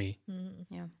spoke to me.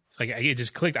 Yeah. It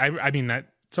just clicked. I mean, that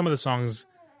some of the songs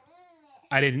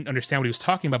I didn't understand what he was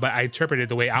talking about, but I interpreted it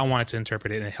the way I wanted to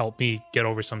interpret it, and it helped me get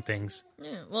over some things.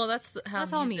 Yeah, well, that's how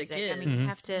all music is. I mean, you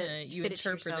have to you fit it to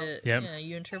interpret yourself. it. Yep. Yeah,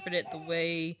 you interpret it the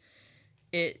way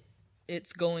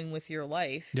it's going with your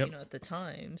life. Yep. You know, at the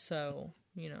time. So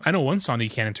I know one song that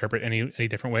you can't interpret any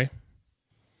different way.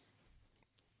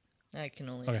 I can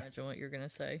only imagine what you're gonna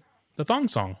say. The thong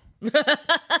song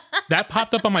that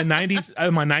popped up on my 90s,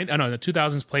 the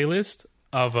 2000s playlist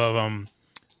of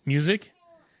music,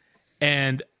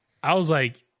 and I was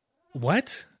like,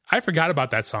 "What?" I forgot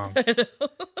about that song,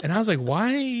 and I was like,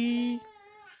 "Why?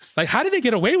 How did they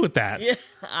get away with that? Yeah,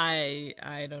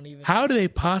 I don't even. How did they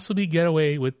possibly get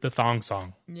away with the thong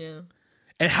song? Yeah,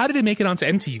 and how did it make it onto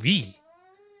MTV?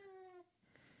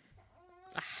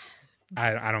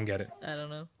 I don't get it. I don't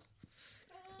know.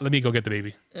 Let me go get the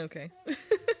baby. Okay.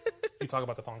 You talk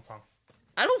about the thong song.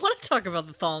 I don't want to talk about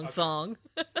the thong song.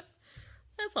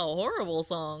 That's a horrible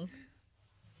song.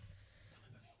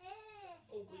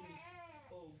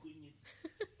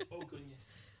 Oh, goodness.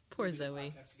 Poor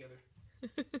Zoe. Podcast together.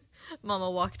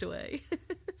 Mama walked away.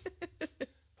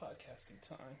 Podcasting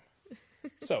time.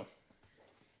 So.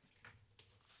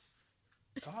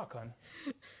 Talk, hon.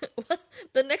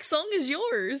 The next song is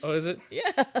yours. Oh, is it?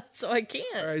 Yeah, so I can't.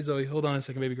 All right, Zoe. Hold on a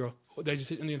second, baby girl. Oh, did I just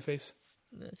hit you in the face?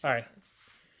 All right.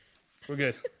 We're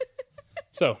good.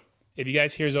 So, if you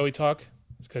guys hear Zoe talk,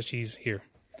 it's because she's here.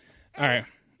 All right.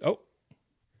 Oh.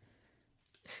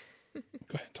 Go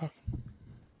ahead, talk.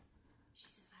 She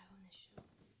says I own this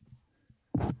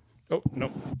show. Oh,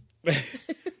 no.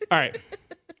 All right.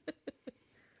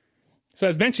 So,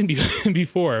 as mentioned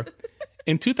before,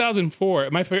 in 2004, one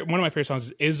of my favorite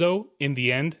songs is Izzo, In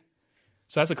the End.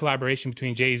 So, that's a collaboration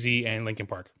between Jay-Z and Linkin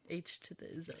Park. H to the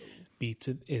Izzo. B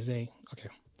to Izzy. Okay.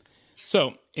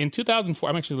 So, in 2004,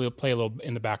 I'm actually going to play a little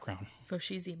in the background.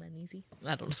 Foshizi Manizi.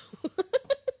 I don't know.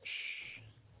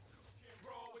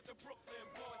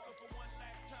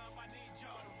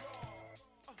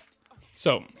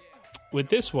 So, with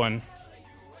this one,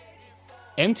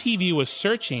 MTV was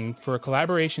searching for a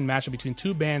collaboration matchup between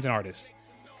two bands and artists.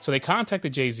 So they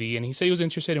contacted Jay-Z, and he said he was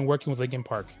interested in working with Linkin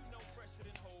Park.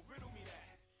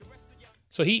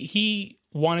 So he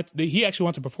actually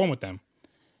wanted to perform with them.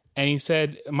 And he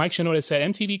said, Mike Shinoda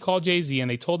said, MTV called Jay-Z, and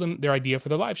they told him their idea for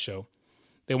the live show.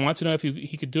 They wanted to know if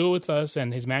he could do it with us,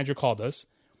 and his manager called us.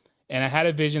 And I had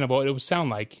a vision of what it would sound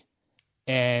like,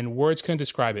 and words couldn't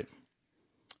describe it.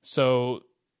 So,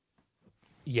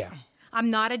 yeah.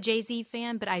 I'm not a Jay-Z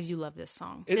fan, but I do love this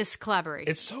song. This collaboration.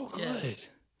 It's so good.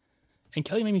 And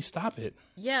Kelly made me stop it.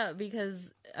 Yeah, because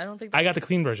I don't think... I got the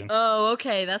clean version. Oh,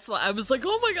 okay. That's why I was like,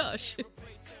 oh my gosh.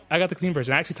 I got the clean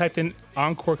version. I actually typed in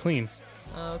Encore Clean.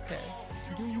 Okay.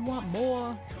 Do you want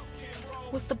more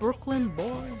with the Brooklyn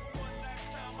boy?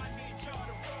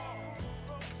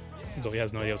 Zoe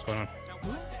has no idea what's going on.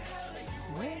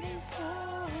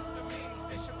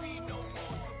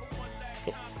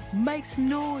 Make some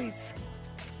noise.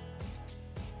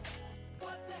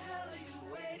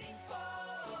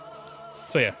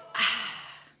 So, yeah.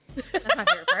 That's my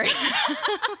favorite part.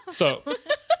 So,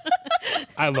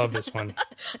 I love this one.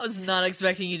 I was not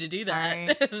expecting you to do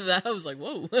that. That I was like,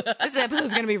 whoa. This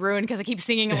episode's going to be ruined because I keep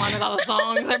singing along with all the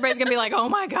songs. Everybody's going to be like, oh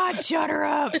my God, shut her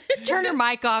up. Turn her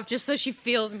mic off just so she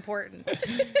feels important.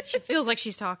 She feels like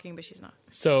she's talking, but she's not.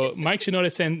 So, Mike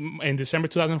Shinoda said in December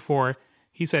 2004,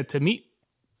 he said, to me,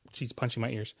 she's punching my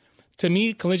ears. To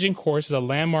me, Collision Course is a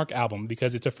landmark album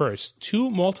because it's a first. Two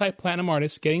multi-platinum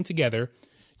artists getting together,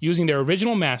 using their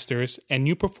original masters and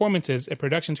new performances and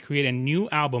productions to create a new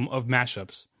album of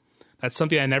mashups. That's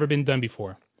something that had never been done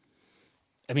before.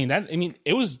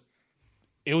 It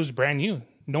was brand new.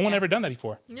 No one ever done that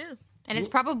before. Yeah. And it's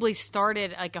probably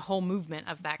started like a whole movement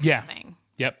of that kind of thing.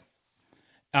 Yep.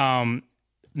 Numb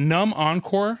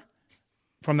Encore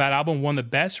from that album won the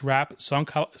best rap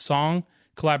song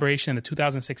collaboration in the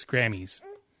 2006 Grammys.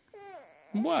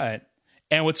 What?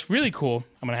 And what's really cool,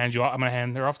 I'm gonna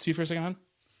hand her off to you for a second, hon.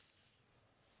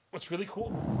 What's really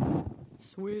cool?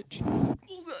 Switch. Oh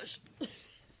gosh.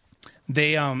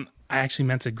 They I actually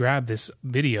meant to grab this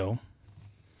video.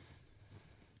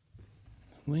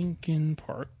 Linkin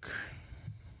Park.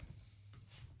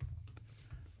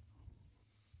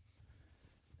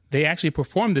 They actually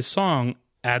performed this song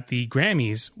at the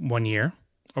Grammys one year,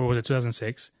 or was it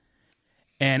 2006?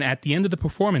 And at the end of the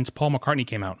performance, Paul McCartney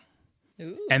came out.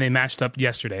 Ooh. And they matched up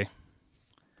yesterday.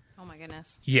 Oh my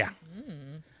goodness. Yeah.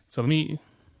 So let me...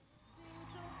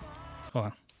 Hold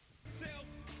on.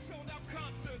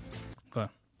 Hold on.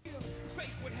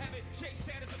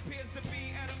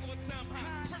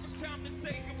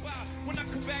 When I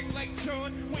come back like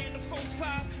John, wearing the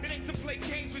 4-5, it ain't to play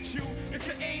games with you, it's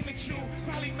to aim at you,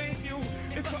 probably maim you.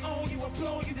 If I own you, I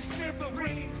blow you to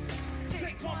smithereens.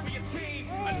 Take one for your team.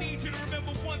 I need you to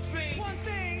remember one thing.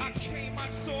 I came, I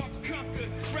saw, I conquered.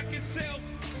 Record sales,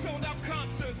 sold out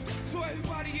concerts. So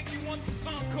everybody, if you want this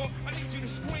encore, I need you to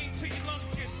scream till your lungs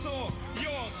get sore.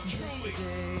 Yours truly.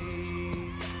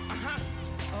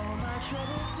 All my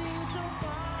troubles seem so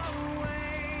far away.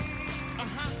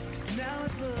 Now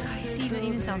it looks He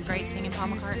even sounds great singing Paul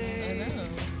McCartney. I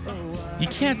know. You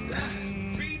can't...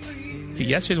 See,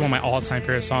 Yesterday's one of my all-time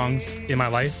favorite songs in my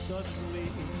life.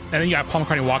 And then you got Paul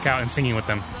McCartney walk out and singing with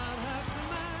them.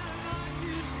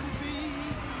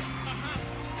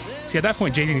 See, at that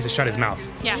point, Jay-Z needs to shut his mouth.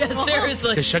 Yeah. Yeah,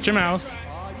 seriously. Just shut your mouth.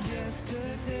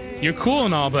 You're cool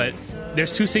and all, but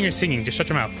there's two singers singing. Just shut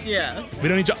your mouth. Yeah. We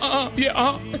don't need to,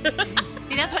 yeah,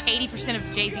 See, that's what 80%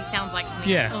 of Jay-Z sounds like to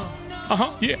me. Yeah.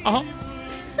 Yeah,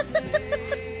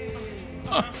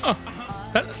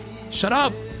 shut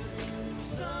up.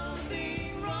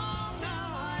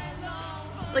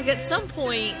 Like at some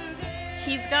point,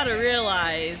 he's got to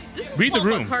realize this is Read the Paul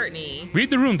room. McCartney. Read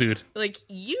the room, dude. Like,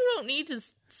 you don't need to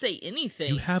say anything.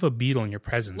 You have a Beatle in your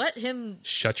presence. Let him.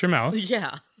 Shut your mouth.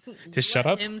 Yeah. Just shut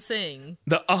Let up. him sing.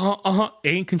 The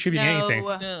ain't contributing anything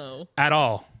No. at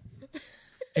all.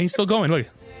 And he's still going. Look.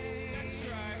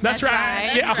 That's right.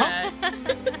 right. Yeah.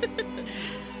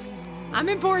 I'm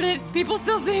important. People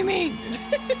still see me.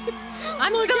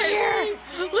 I'm still here.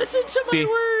 Listen to See, my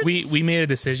words. we made a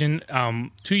decision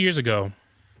 2 years ago.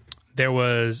 There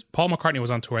was Paul McCartney was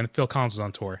on tour and Phil Collins was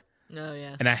on tour, Oh,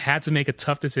 yeah. and I had to make a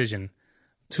tough decision.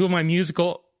 Two of my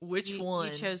musical, Which one?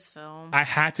 You chose film. I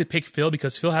had to pick Phil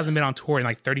because Phil hasn't been on tour in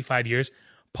like 35 years.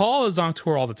 Paul is on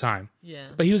tour all the time, Yeah.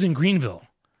 but he was in Greenville.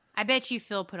 I bet you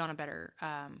Phil put on a better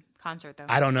concert though.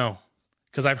 I don't know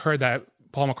because I've heard that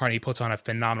Paul McCartney puts on a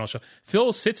phenomenal show.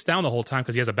 Phil sits down the whole time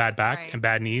because he has a bad back Right. and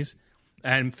bad knees,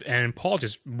 and Paul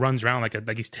just runs around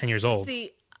like he's 10 years old.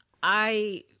 See,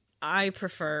 I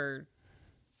prefer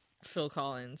Phil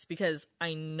Collins because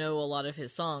I know a lot of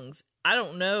his songs. I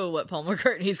don't know what Paul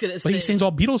McCartney's going to sing. But he sings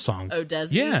all Beatles songs. Oh, does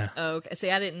he? Yeah. Oh, okay.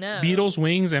 See, I didn't know. Beatles,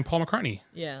 Wings, and Paul McCartney.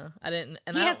 Yeah, I didn't.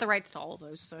 And He I has don't- the rights to all of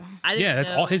those. So I didn't Yeah, that's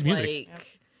know, all his music.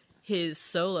 Like, his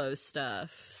solo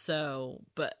stuff. So,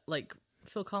 but like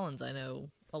Phil Collins, I know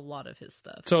a lot of his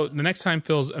stuff. So the next time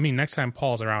Paul's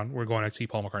around, we're going to see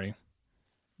Paul McCartney.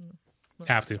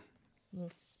 Have to. We'll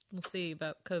see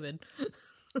about COVID.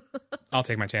 I'll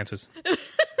take my chances.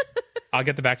 I'll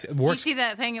get the vaccine. Did you Works. see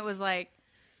that thing? It was like,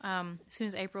 as soon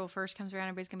as April 1st comes around,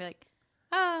 everybody's gonna be like,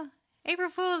 "Oh, April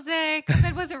Fool's Day,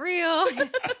 COVID wasn't real."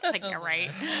 Like, yeah,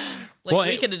 right. Like Well,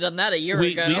 we could have done that a year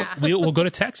We, ago. we'll go to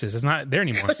Texas. It's not there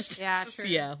anymore. Yeah, true.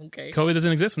 Yeah. Okay. COVID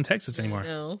doesn't exist in Texas anymore.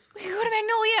 No. We go to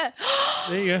Magnolia.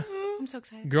 There you go. I'm so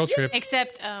excited. Girl trip.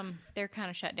 Except they're kind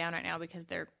of shut down right now because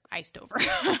they're iced over.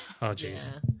 Oh, jeez.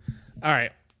 Yeah. All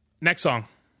right. Next song.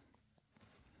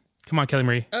 Come on, Kelly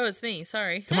Marie. Oh, it's me.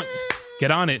 Sorry. Come on. Get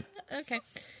on it. Okay.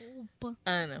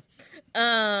 I don't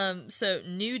know. So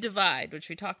New Divide, which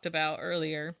we talked about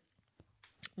earlier,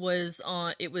 was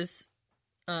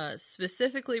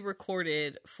specifically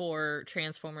recorded for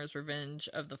Transformers Revenge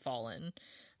of the Fallen.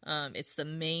 It's the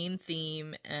main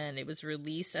theme, and it was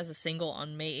released as a single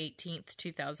on May 18th,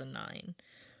 2009.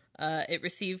 It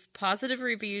received positive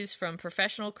reviews from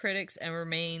professional critics and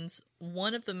remains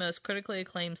one of the most critically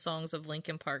acclaimed songs of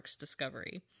Linkin Park's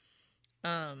discovery.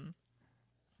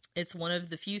 It's one of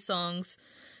the few songs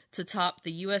to top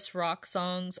the US rock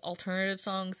songs, alternative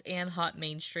songs, and hot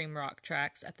mainstream rock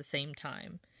tracks at the same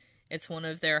time. It's one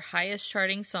of their highest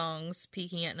charting songs,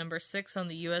 peaking at number 6 on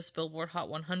the US Billboard Hot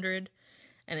 100,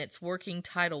 and its working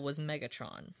title was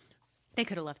Megatron. They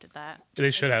could have left it that.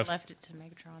 They should have. Left it to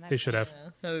Megatron. They should have.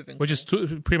 That would have been Which is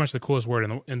pretty much the coolest word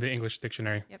in the English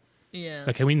dictionary. Yep. yeah.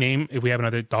 Like, can we name, if we have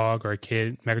another dog or a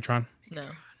kid, Megatron? No.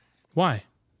 Why?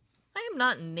 I am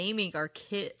not naming a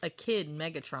kid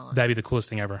Megatron. That'd be the coolest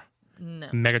thing ever. No.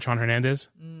 Megatron Hernandez?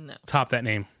 No. Top that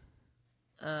name.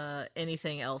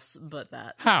 Anything else but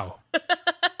that. How?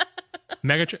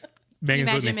 Megatron. Can you Megan's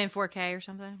imagine him name. in 4K or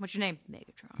something? What's your name?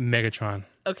 Megatron. Megatron.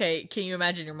 Okay, can you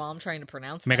imagine your mom trying to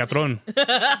pronounce that Megatron.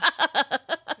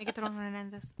 Megatron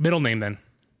Hernandez. Middle name then.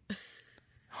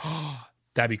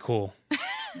 That'd be cool.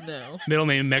 name? No. Middle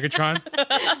name Megatron.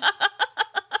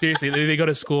 Seriously, they go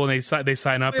to school and they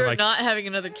sign up and We're like, not having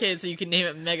another kid, so you can name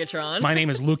it Megatron. my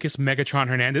name is Lucas Megatron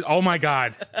Hernandez. Oh my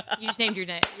God. You just named your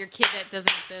kid that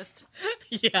doesn't exist.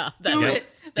 Yeah, that Yep. would-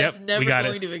 that's Yep, never we got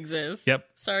going it. to exist. Yep.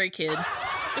 Sorry, kid.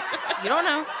 You don't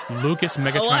know. Lucas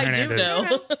Megatron Oh, I Hernandez. do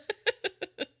know.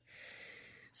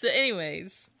 So,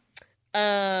 anyways,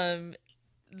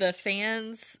 the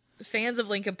fans of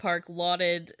Linkin Park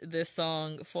lauded this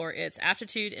song for its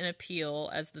aptitude and appeal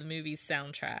as the movie's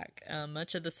soundtrack.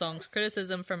 Much of the song's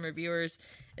criticism from reviewers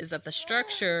is that the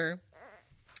structure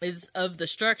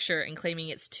and claiming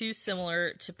it's too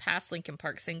similar to past Linkin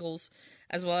Park singles,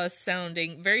 as well as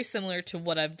sounding very similar to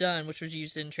What I've Done, which was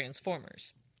used in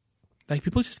Transformers. Like,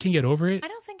 people just can't get over it. I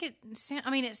don't think it. I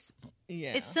mean, it's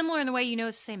Yeah, it's similar in the way you know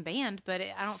it's the same band, but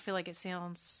I don't feel like it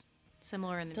sounds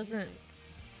similar in the. doesn't.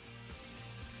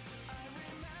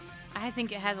 I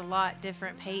think it has a lot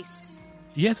different pace.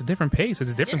 Yeah, it's a different pace. It's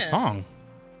a different Yeah. song.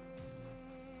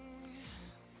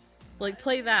 Like,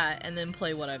 play that and then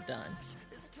play What I've Done.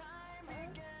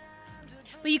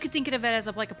 But you could think of it as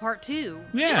like a part two.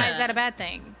 Yeah. Why is that a bad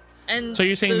thing? And So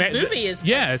you're saying the that movie is part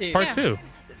yeah, two. it's part Yeah. two.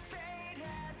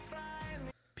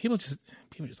 People just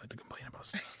like to complain about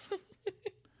stuff.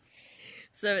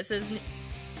 So it says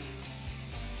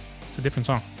It's a different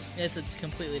song. it's a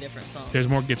completely different song. There's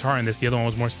more guitar in this. The other one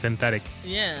was more synthetic.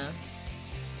 Yeah.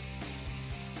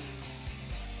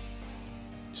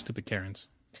 Stupid Karens.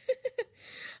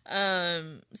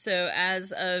 So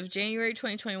as of January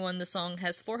 2021, the song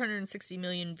has 460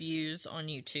 million views on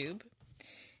YouTube.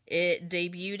 It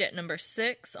debuted at number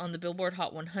 6 on the Billboard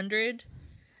Hot 100,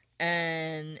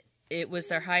 and it was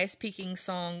their highest peaking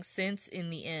song since In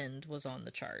the End was on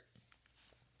the chart.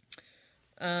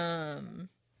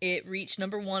 It reached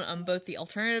number 1 on both the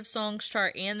alternative songs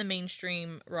chart and the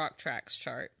mainstream rock tracks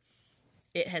chart.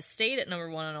 It has stayed at number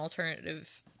 1 on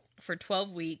alternative for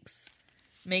 12 weeks,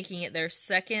 making it their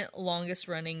second longest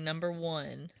running number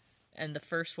 1, and the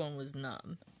first one was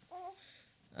Numb.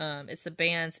 It's the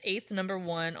band's 8th number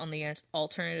 1 on the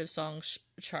alternative songs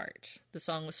chart. The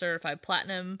song was certified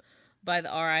platinum by the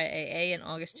RIAA in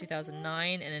August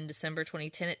 2009, and in December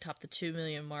 2010 it topped the 2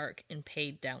 million mark in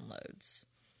paid downloads.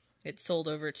 It sold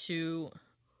over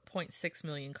 2.6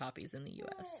 million copies in the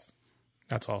U.S.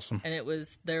 That's awesome. And it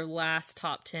was their last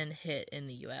top 10 hit in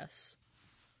the U.S.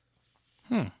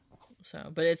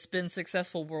 So, but it's been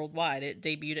successful worldwide. It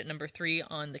debuted at number 3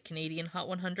 on the Canadian Hot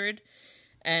 100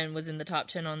 and was in the top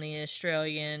 10 on the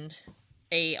Australian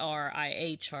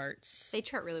ARIA charts. They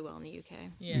chart really well in the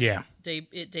UK. Yeah.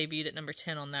 It debuted at number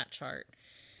 10 on that chart.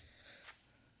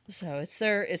 So it's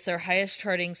their highest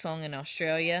charting song in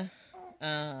Australia.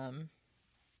 And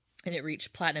it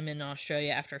reached platinum in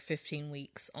Australia after 15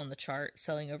 weeks on the chart,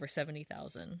 selling over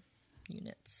 70,000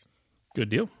 units. Good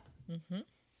deal.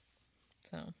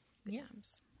 So, yeah.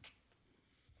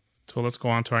 So let's go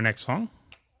on to our next song.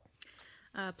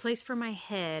 Place for My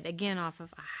Head, again off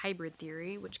of A Hybrid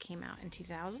Theory, which came out in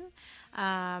 2000.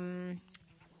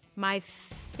 My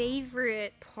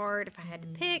favorite part, if I had to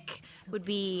pick, would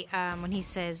be when he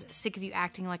says, "Sick of you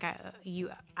acting like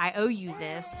I owe you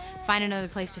this. Find another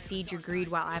place to feed your greed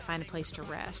while I find a place to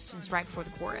rest." It's right before the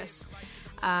chorus.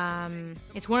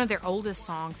 It's one of their oldest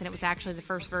songs, and it was actually the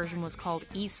first version was called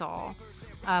Esau,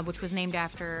 which was named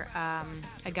after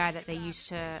a guy that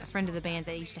a friend of the band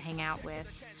that they used to hang out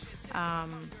with.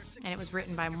 And it was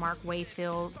written by Mark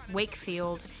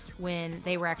Wakefield when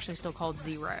they were actually still called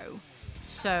Zero.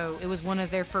 So it was one of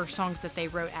their first songs that they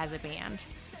wrote as a band.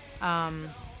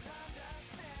 And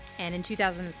in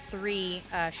 2003,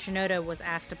 Shinoda was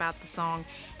asked about the song,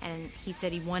 and he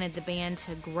said he wanted the band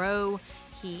to grow.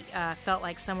 He felt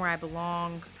like Somewhere I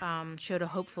Belong showed a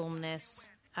hopefulness.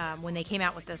 When they came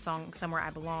out with the song Somewhere I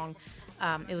Belong,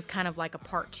 it was kind of like a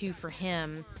part 2 for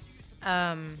him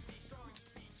to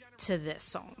this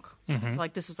song. So,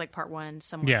 like, this was like part 1 and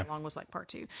Somewhere I Belong was like part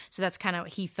 2. So that's kind of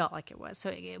what he felt like it was. So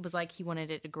it was like he wanted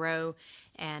it to grow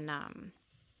and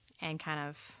kind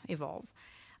of evolve.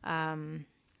 And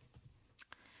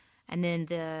then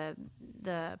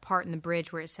the part in the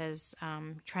bridge where it says,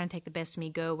 "Trying to take the best of me,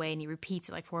 go away," and he repeats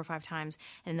it like 4 or 5 times.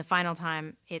 And the final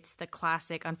time, it's the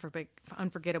classic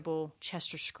unforgettable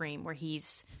Chester scream where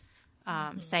he's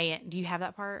saying, do you have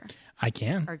that part? I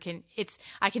can. Or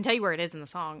I can tell you where it is in the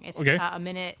song. It's Okay. A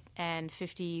minute and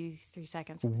 53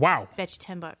 seconds. Wow. Bet you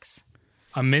 $10.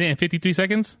 A minute and 53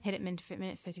 seconds? Hit it minute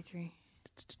 53.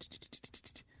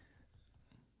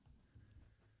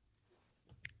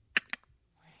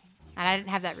 And I didn't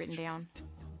have that written down.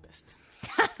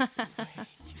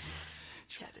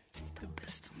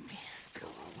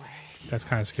 That's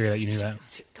kind of scary that you knew that.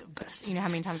 You know how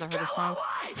many times I've heard this song?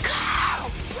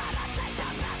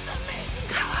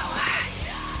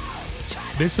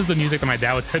 This is the music that my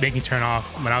dad would make me turn off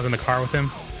when I was in the car with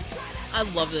him. I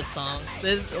love this song.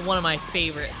 This is one of my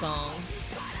favorite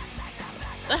songs.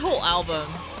 That whole album.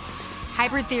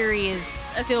 Hybrid Theory is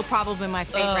still probably my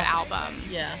favorite album.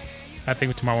 Yeah. I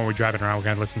think tomorrow when we're driving around, we're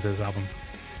going to listen to this album.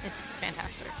 It's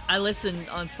fantastic. I listened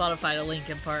on Spotify to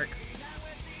Linkin Park.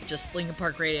 Just Linkin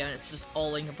Park radio, and it's just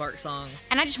all Linkin Park songs.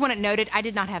 And I just want it noted, I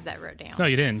did not have that wrote down. No,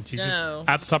 you didn't. She No. just,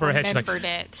 at the top of her head, she's like, Remembered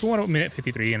it. 1 minute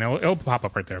 53, and it'll pop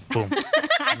up right there. Boom.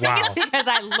 Wow. Because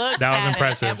I looked That was at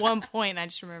impressive. it at one point, and I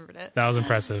just remembered it. That was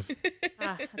impressive.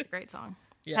 That's a great song.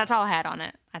 Yeah. That's all I had on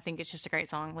it. I think it's just a great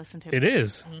song. Listen to it. It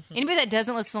is. Anybody that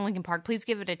doesn't listen to Linkin Park, please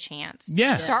give it a chance.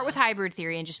 Yeah. Start with Hybrid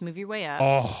Theory and just move your way up.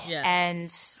 Oh, Yeah.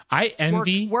 And I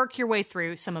envy work your way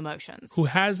through some emotions.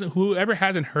 whoever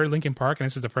hasn't heard Linkin Park and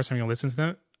this is the first time you're going to listen to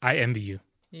them. I envy you.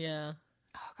 Yeah.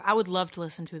 I would love to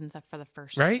listen to them for the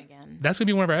first time Right? again. That's going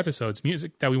to be one of our episodes.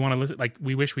 Music that we want to listen, like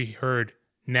we wish we heard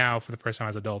now for the first time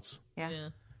as adults Yeah.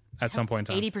 at some point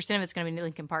in time. 80% of it's going to be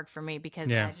Linkin Park for me because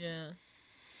Yeah. Yeah.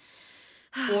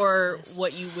 Or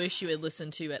what you wish you had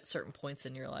listened to at certain points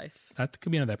in your life. That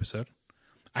could be another episode.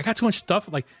 I got too much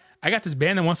stuff. Like, I got this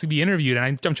band that wants to be interviewed, and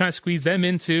I'm trying to squeeze them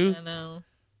into. I know.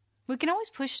 we can always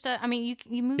push stuff. I mean,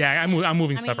 you move. Yeah, I'm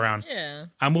moving stuff around. Yeah.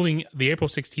 I'm moving the April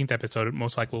 16th episode.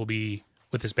 Most likely will be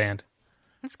with this band.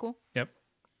 That's cool. Yep.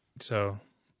 So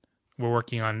I'm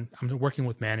working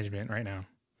with management right now.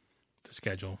 to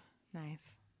schedule, Nice.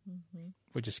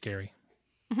 which is scary.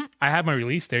 I have my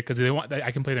release there because they want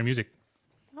I can play their music.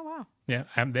 Oh wow. Yeah,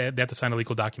 they have to sign a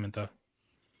legal document though.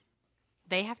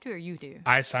 They have to, or you do?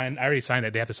 I already signed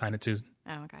it. They have to sign it too,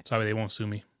 Oh, gotcha. so they won't sue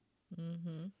me.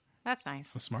 That's nice.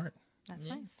 That's smart. That's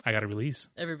nice. I got a release.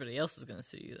 Everybody else is going to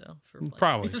sue you though for playing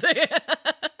Probably. music.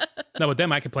 No, with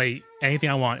them I can play anything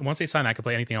I want. Once they sign, I can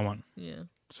play anything I want. Yeah.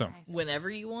 So Whenever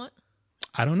you want.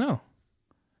 I don't know.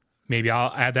 Maybe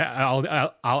I'll add that.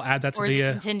 I'll add that to Or is the.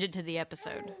 it contingent to the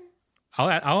episode?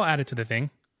 I'll add it to the thing.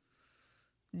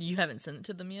 You haven't sent it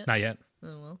to them yet? Not yet,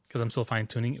 Oh well. because I'm still fine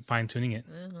tuning it.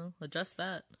 Yeah, well, adjust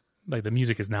that. Like the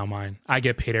music is now mine. I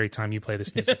get paid every time you play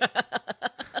this music.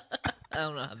 I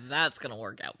don't know how that's going to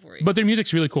work out for you. But their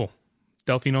music's really cool.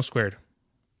 Delfino Squared.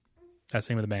 That's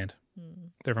the name of the band.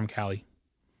 They're from Cali.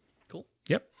 Cool.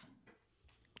 Yep.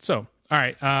 So, all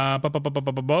right.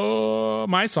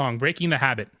 My song, Breaking the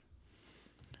Habit.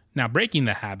 Now, Breaking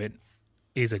the Habit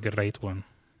is a great one.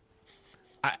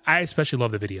 I especially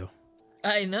love the video.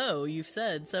 I know, you've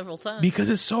said several times. Because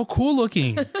it's so cool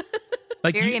looking.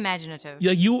 Like Very you, imaginative.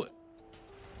 like you.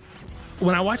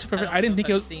 When I watched it, I didn't think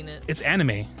it was. Seen it. It's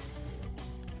anime.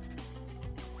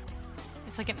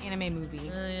 It's like an anime movie.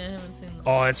 Yeah, I haven't seen them.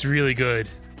 Oh, it's really good.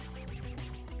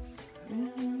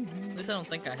 At least I don't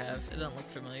think I have. It doesn't look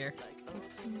familiar.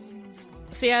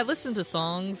 See, I listen to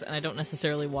songs and I don't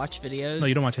necessarily watch videos. No,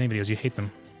 you don't watch any videos. You hate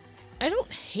them. I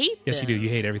don't hate Yes, them. you do. You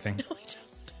hate everything. No, I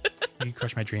don't. You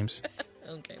crush my dreams.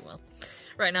 Okay, well.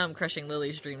 Right now I'm crushing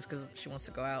Lily's dreams because she wants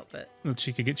to go out, but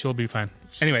She'll be fine.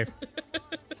 Anyway,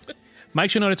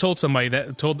 Mike Shinoda told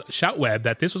Shoutweb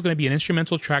that this was going to be an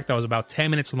instrumental track that was about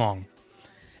 10 minutes long,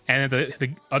 and that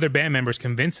the other band members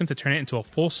convinced him to turn it into a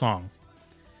full song,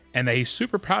 and that he's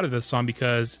super proud of this song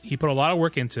because he put a lot of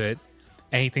work into it,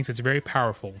 and he thinks it's very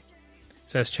powerful.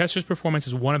 Says Chester's performance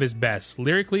is one of his best.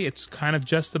 Lyrically, it's kind of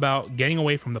just about getting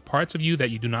away from the parts of you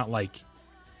that you do not like.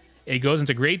 It goes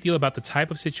into a great deal about that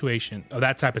type of situation.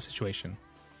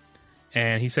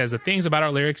 And he says the things about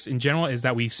our lyrics in general is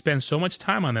that we spend so much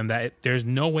time on them that there's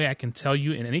no way I can tell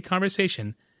you in any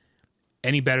conversation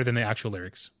any better than the actual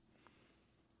lyrics.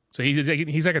 So he's not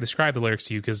going to describe the lyrics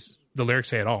to you because the lyrics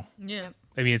say it all. yeah.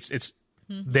 I mean, it's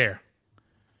there.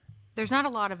 There's not a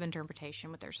lot of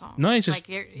interpretation with their songs. No, it's just,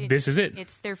 this is it.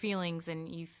 It's their feelings, and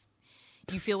you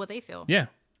feel what they feel. Yeah.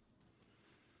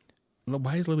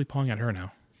 Why is Lily pawing at her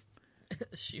now?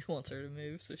 She wants her to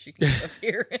move so she can get up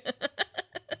here.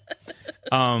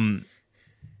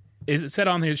 Is it said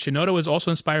on here, Shinoda was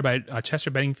also inspired by Chester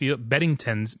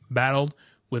Bennington's battle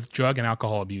with drug and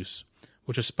alcohol abuse,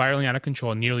 which was spiraling out of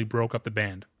control and nearly broke up the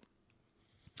band.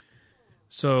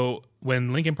 So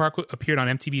when Linkin Park appeared on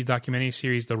MTV's documentary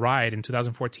series The Ride in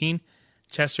 2014,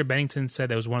 Chester Bennington said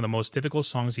that it was one of the most difficult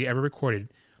songs he ever recorded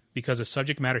because the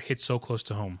subject matter hit so close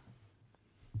to home.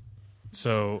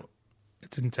 So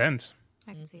it's intense.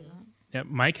 I can see that. Yeah,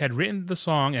 Mike had written the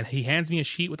song, and he hands me a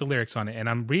sheet with the lyrics on it, and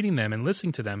I'm reading them and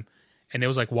listening to them, and it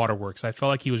was like waterworks. I felt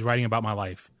like he was writing about my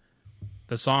life.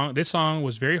 This song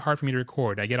was very hard for me to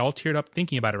record. I get all teared up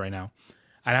thinking about it right now.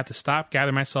 I'd have to stop,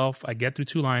 gather myself. I get through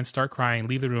 2 lines, start crying,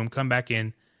 leave the room, come back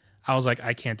in. I was like,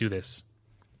 I can't do this.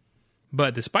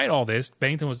 But despite all this,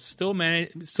 Bennington was still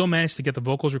managed to get the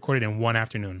vocals recorded in one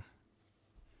afternoon.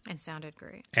 And sounded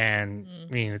great. And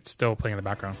I mean, it's still playing in the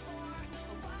background.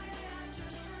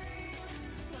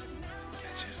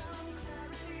 It's just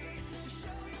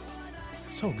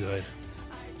so good.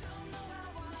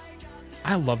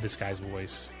 I love this guy's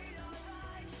voice.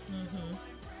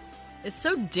 It's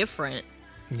so different.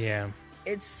 Yeah,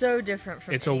 It's so different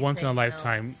from it's a once in a anything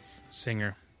lifetime else.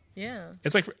 singer. Yeah.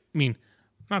 It's like, I mean,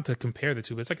 not to compare the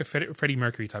two, but it's like a Freddie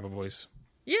Mercury type of voice.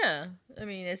 Yeah. I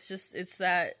mean, it's just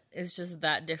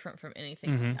that different from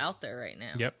anything that's out there right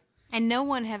now. Yep. And no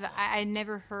one I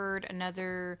never heard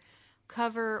another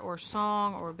cover or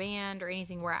song or band or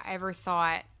anything where I ever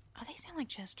thought, oh, they sound like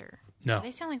Chester. No. Or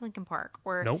they sound like Linkin Park.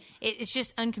 Or Nope. It's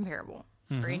just uncomparable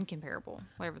or incomparable,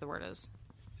 whatever the word is.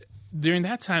 During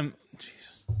that time,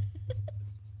 Jesus.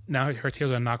 Now her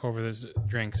tail's gonna knock over those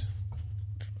drinks.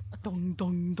 Dong,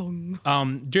 dong,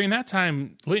 dong. During that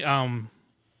time, Linkin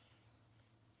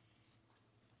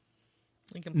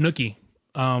Nookie,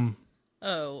 Limp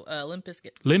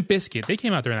Bizkit. Limp Bizkit, they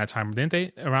came out during that time, didn't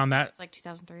they? Around that, It's like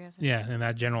 2003, I think. yeah, in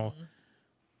that general.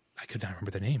 I could not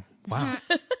remember their name. Wow.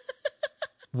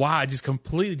 Wow, I just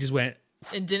completely just went.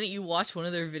 And didn't you watch one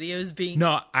of their videos being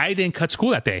No, I didn't cut school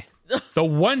that day. The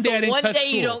one day I didn't one cut day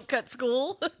school. you don't cut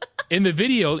school? In the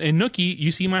video in Nookie,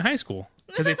 you see my high school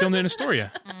because they filmed it in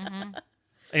Astoria.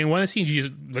 And one of the scenes, you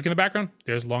just look in the background.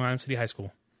 There's Long Island City High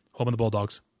School, home of the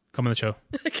Bulldogs. Come on the show.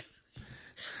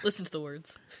 Listen to the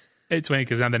words. It's funny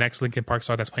because now the next Linkin Park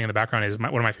song that's playing in the background is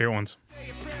one of my favorite ones.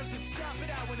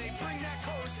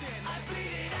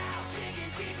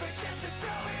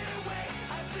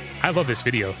 I love this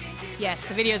video. Yes,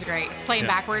 the video's great. It's playing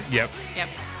backwards. Yep. Yep.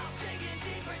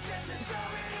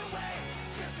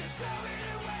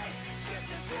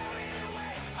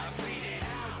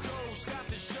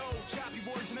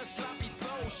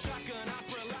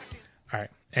 All right.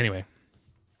 Anyway,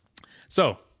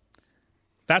 so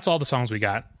that's all the songs we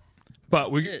got,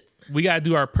 but we got to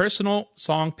do our personal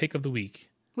song pick of the week.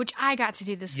 Which I got to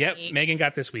do this Yep, week. Megan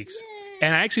got this week's,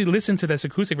 and I actually listened to this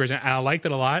acoustic version, and I liked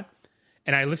it a lot.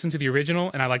 And I listened to the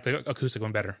original, and I like the acoustic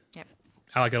one better. Yep.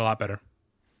 I like it a lot better.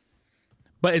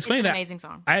 But it's funny an that amazing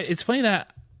song. It's funny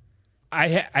that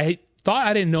I thought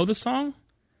I didn't know the song,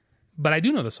 but I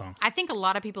do know the song. I think a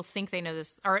lot of people think they know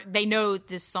this, or they know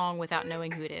this song without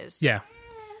knowing who it is. Yeah.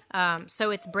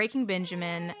 So it's Breaking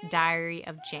Benjamin, Diary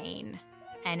of Jane.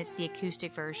 And it's the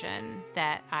acoustic version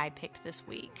that I picked this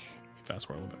week Fast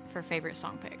forward a little bit. for favorite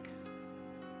song pick.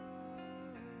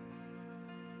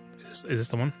 Is this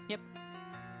the one? Yep.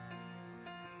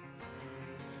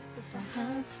 If I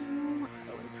had to,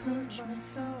 I would put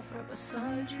myself right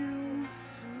beside you.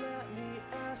 So let me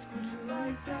ask, would you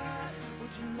like that? Would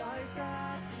you like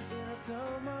that? And I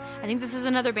don't mind. I think this is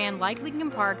another band like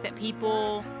Linkin Park that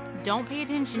people don't pay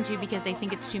attention to because they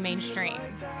think it's too mainstream.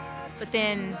 But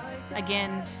then,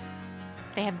 again,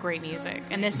 they have great music.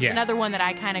 And this is another one that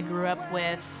I kind of grew up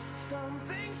with.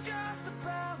 Something's just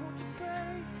about to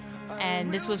break.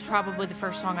 And this was probably the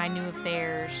first song I knew of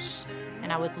theirs.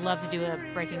 And I would love to do a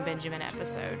Breaking Benjamin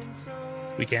episode.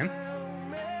 We can.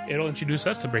 It'll introduce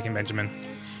us to Breaking Benjamin.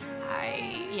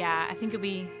 I think you'll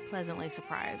be pleasantly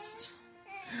surprised.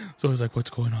 So it's like,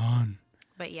 what's going on?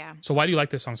 But yeah. So why do you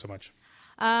like this song so much?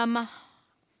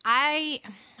 I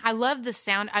love the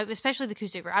sound, especially the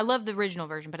acoustic version. I love the original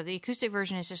version, but the acoustic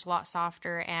version is just a lot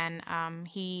softer, and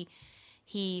he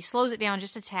slows it down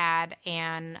just a tad,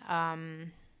 and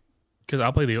Because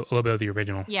I'll play a little bit of the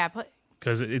original. yeah,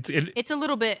 Because it's a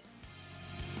little bit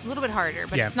harder,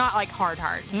 but Yeah. it's not like hard.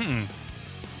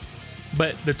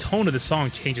 But the tone of the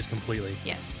song changes completely.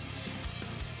 Yes.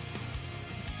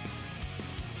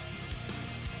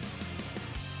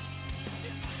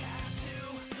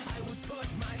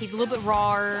 He's a little bit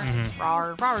raw.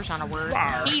 Raw's not a word.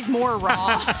 Rawr. He's more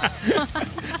raw.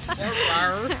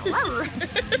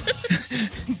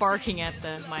 Barking at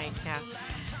the mic. Yeah.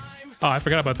 Oh, I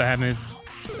forgot about that happening.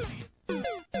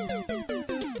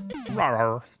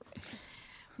 Rawr.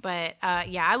 But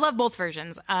yeah, I love both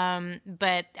versions.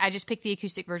 But I just picked the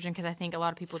acoustic version because I think a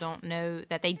lot of people don't know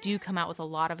that they do come out with a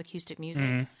lot of acoustic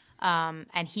music.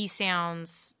 And he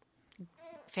sounds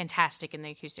fantastic in the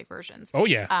acoustic versions. Oh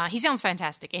yeah. He sounds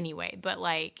fantastic anyway, but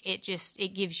like it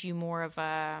gives you more of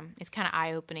a, it's kind of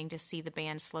eye-opening to see the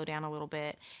band slow down a little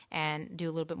bit and do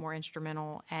a little bit more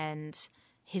instrumental, and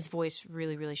his voice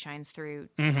really, really shines through,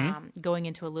 going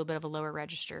into a little bit of a lower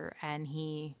register, and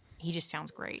he just sounds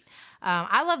great.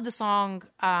 I love the song.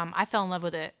 I fell in love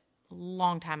with it a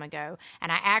long time ago,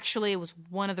 and it was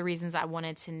one of the reasons I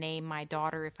wanted to name my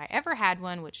daughter, if I ever had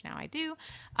one, which now I do.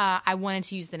 I wanted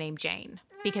to use the name Jane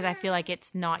because I feel like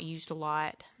it's not used a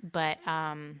lot, but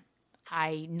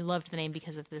I loved the name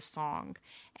because of this song,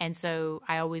 and so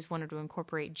I always wanted to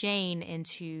incorporate Jane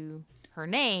into her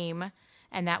name,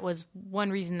 and that was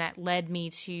one reason that led me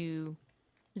to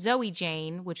Zoe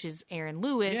Jane, which is Aaron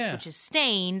Lewis, which is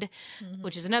Stained,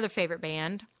 which is another favorite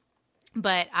band.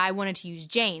 But I wanted to use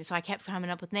Jane, so I kept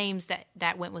coming up with names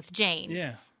that went with Jane.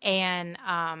 Yeah. And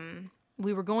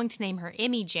we were going to name her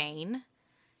Emmy Jane,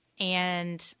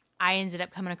 and I ended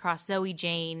up coming across Zoe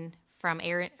Jane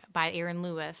by Aaron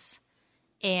Lewis.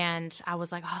 And I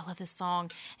was like, oh, I love this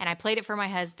song. And I played it for my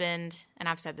husband, and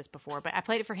I've said this before, but I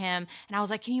played it for him. And I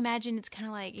was like, can you imagine? It's kind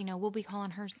of like, we'll be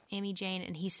calling her Emmy Jane.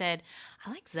 And he said,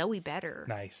 I like Zoe better.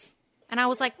 Nice. And I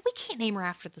was like, we can't name her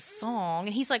after the song.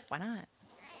 And he's like, why not?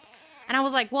 And I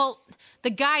was like, well, the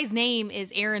guy's name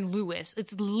is Aaron Lewis.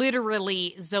 It's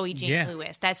literally Zoe Jane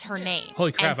Lewis. That's her name.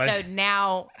 Holy crap. And so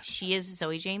now she is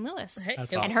Zoe Jane Lewis. Hey,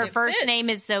 That's it- awesome. And her it first fits. name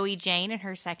is Zoe Jane, and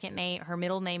her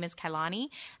middle name is Kailani.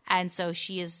 And so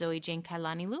she is Zoe Jane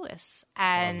Kailani Lewis.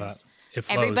 And that. It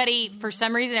flows. everybody, for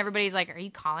some reason, everybody's like, are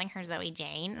you calling her Zoe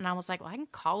Jane? And I was like, well, I can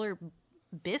call her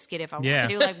Biscuit if I want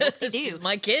to. Like, what do you do? She's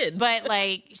my kid. But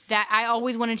like that, I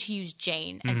always wanted to use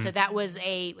Jane, and so that was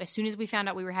as soon as we found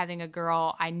out we were having a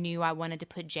girl, I knew I wanted to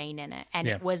put Jane in it, and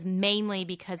it was mainly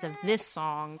because of this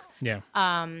song. Yeah.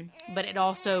 But it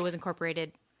also was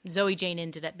incorporated. Zoe Jane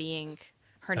ended up being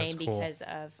her That's name cool. because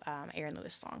of Aaron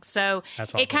Lewis' song. So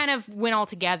That's it awesome. kind of went all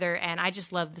together, and I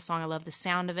just love the song. I love the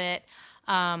sound of it.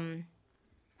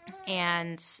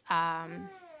 and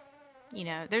you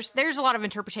know, there's a lot of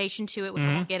interpretation to it, which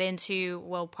I won't get into.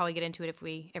 We'll probably get into it if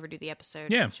we ever do the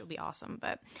episode, Yeah. which will be awesome.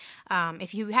 But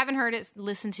if you haven't heard it,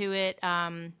 listen to it.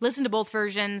 Listen to both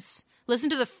versions. Listen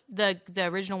to the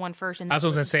original one first, and then I was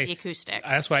going to listen say the acoustic.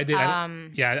 That's what I did.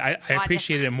 I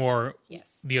appreciated it more.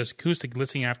 Yes. The acoustic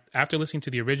listening after listening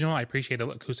to the original, I appreciate the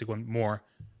acoustic one more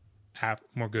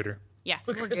gooder. Yeah,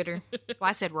 we're gooder. Well,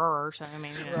 I said roar, so I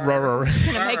mean, you know, Roar.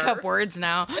 gonna make up words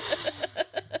now.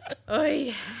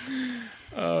 Oy.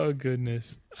 Oh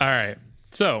goodness. All right.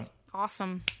 So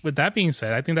Awesome. with that being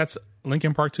said, I think that's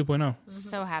Linkin Park 2.0.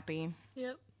 So happy.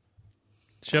 Yep.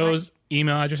 Show's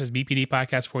email address is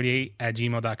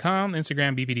bpdpodcast48@gmail.com.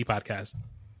 Instagram bpdpodcast.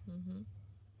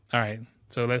 All right.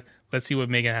 So let's see what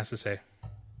Megan has to say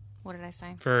What did I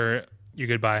say? for your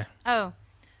goodbye. Oh,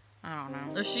 I don't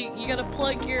know. Or you gotta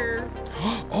plug your.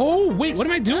 Oh wait, what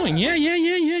am I doing? Yeah.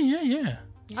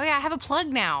 Oh yeah, I have a plug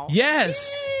now.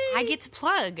 Yes. I get to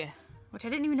plug, which I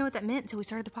didn't even know what that meant until we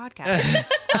started the podcast.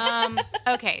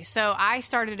 Okay, so I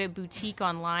started a boutique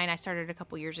online. I started a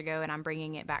couple years ago, and I'm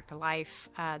bringing it back to life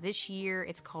this year.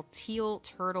 It's called Teal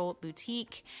Turtle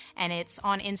Boutique, and it's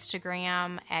on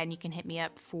Instagram, and you can hit me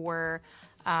up for...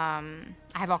 I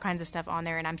have all kinds of stuff on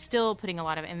there, and I'm still putting a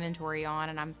lot of inventory on,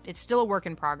 and it's still a work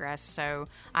in progress, so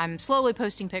I'm slowly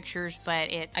posting pictures,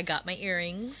 but it's... I got my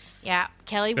earrings. Yeah,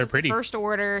 Kelly They're was pretty. the first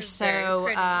order, very so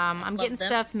pretty. I'm Love getting them.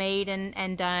 stuff made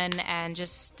and done, and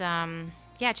just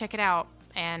check it out.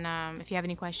 And if you have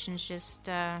any questions, just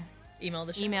Email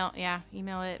the show. email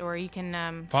it, or you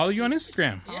can Follow you on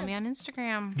Instagram. follow me on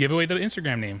Instagram, Give away the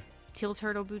Instagram name. Teal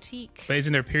Turtle Boutique. But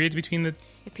isn't there periods between the?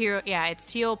 It's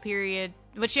Teal period.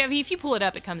 But if you pull it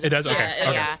up, it comes. It does? Okay. Yeah,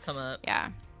 Okay. it does come up. Yeah.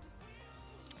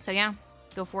 So yeah,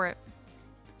 go for it.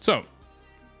 So. All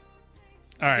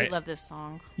We right. love this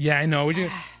song. Yeah, I know.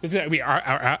 We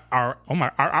are. Oh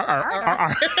my.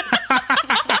 Our.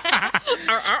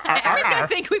 I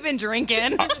think we've been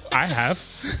drinking. I have.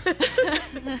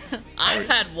 I've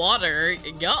had water.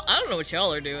 Y'all, I don't know what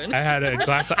y'all are doing. I had a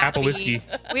glass of apple whiskey.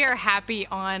 We are happy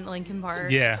on Linkin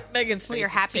Park. Yeah. Megan's face We are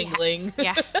is happy. tingling.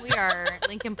 Yeah, we are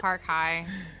Linkin Park high.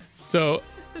 So, all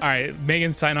right,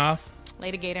 Megan, sign off.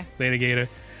 Later, Gator. Later, Gator.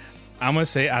 I'm gonna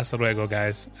say hasta luego,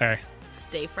 guys. All right,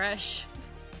 Stay fresh.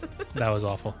 that was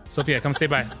awful. Sophia, come say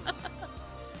bye.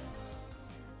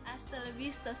 Hasta la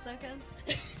vista,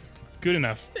 suckers. Good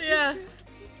enough. Yeah.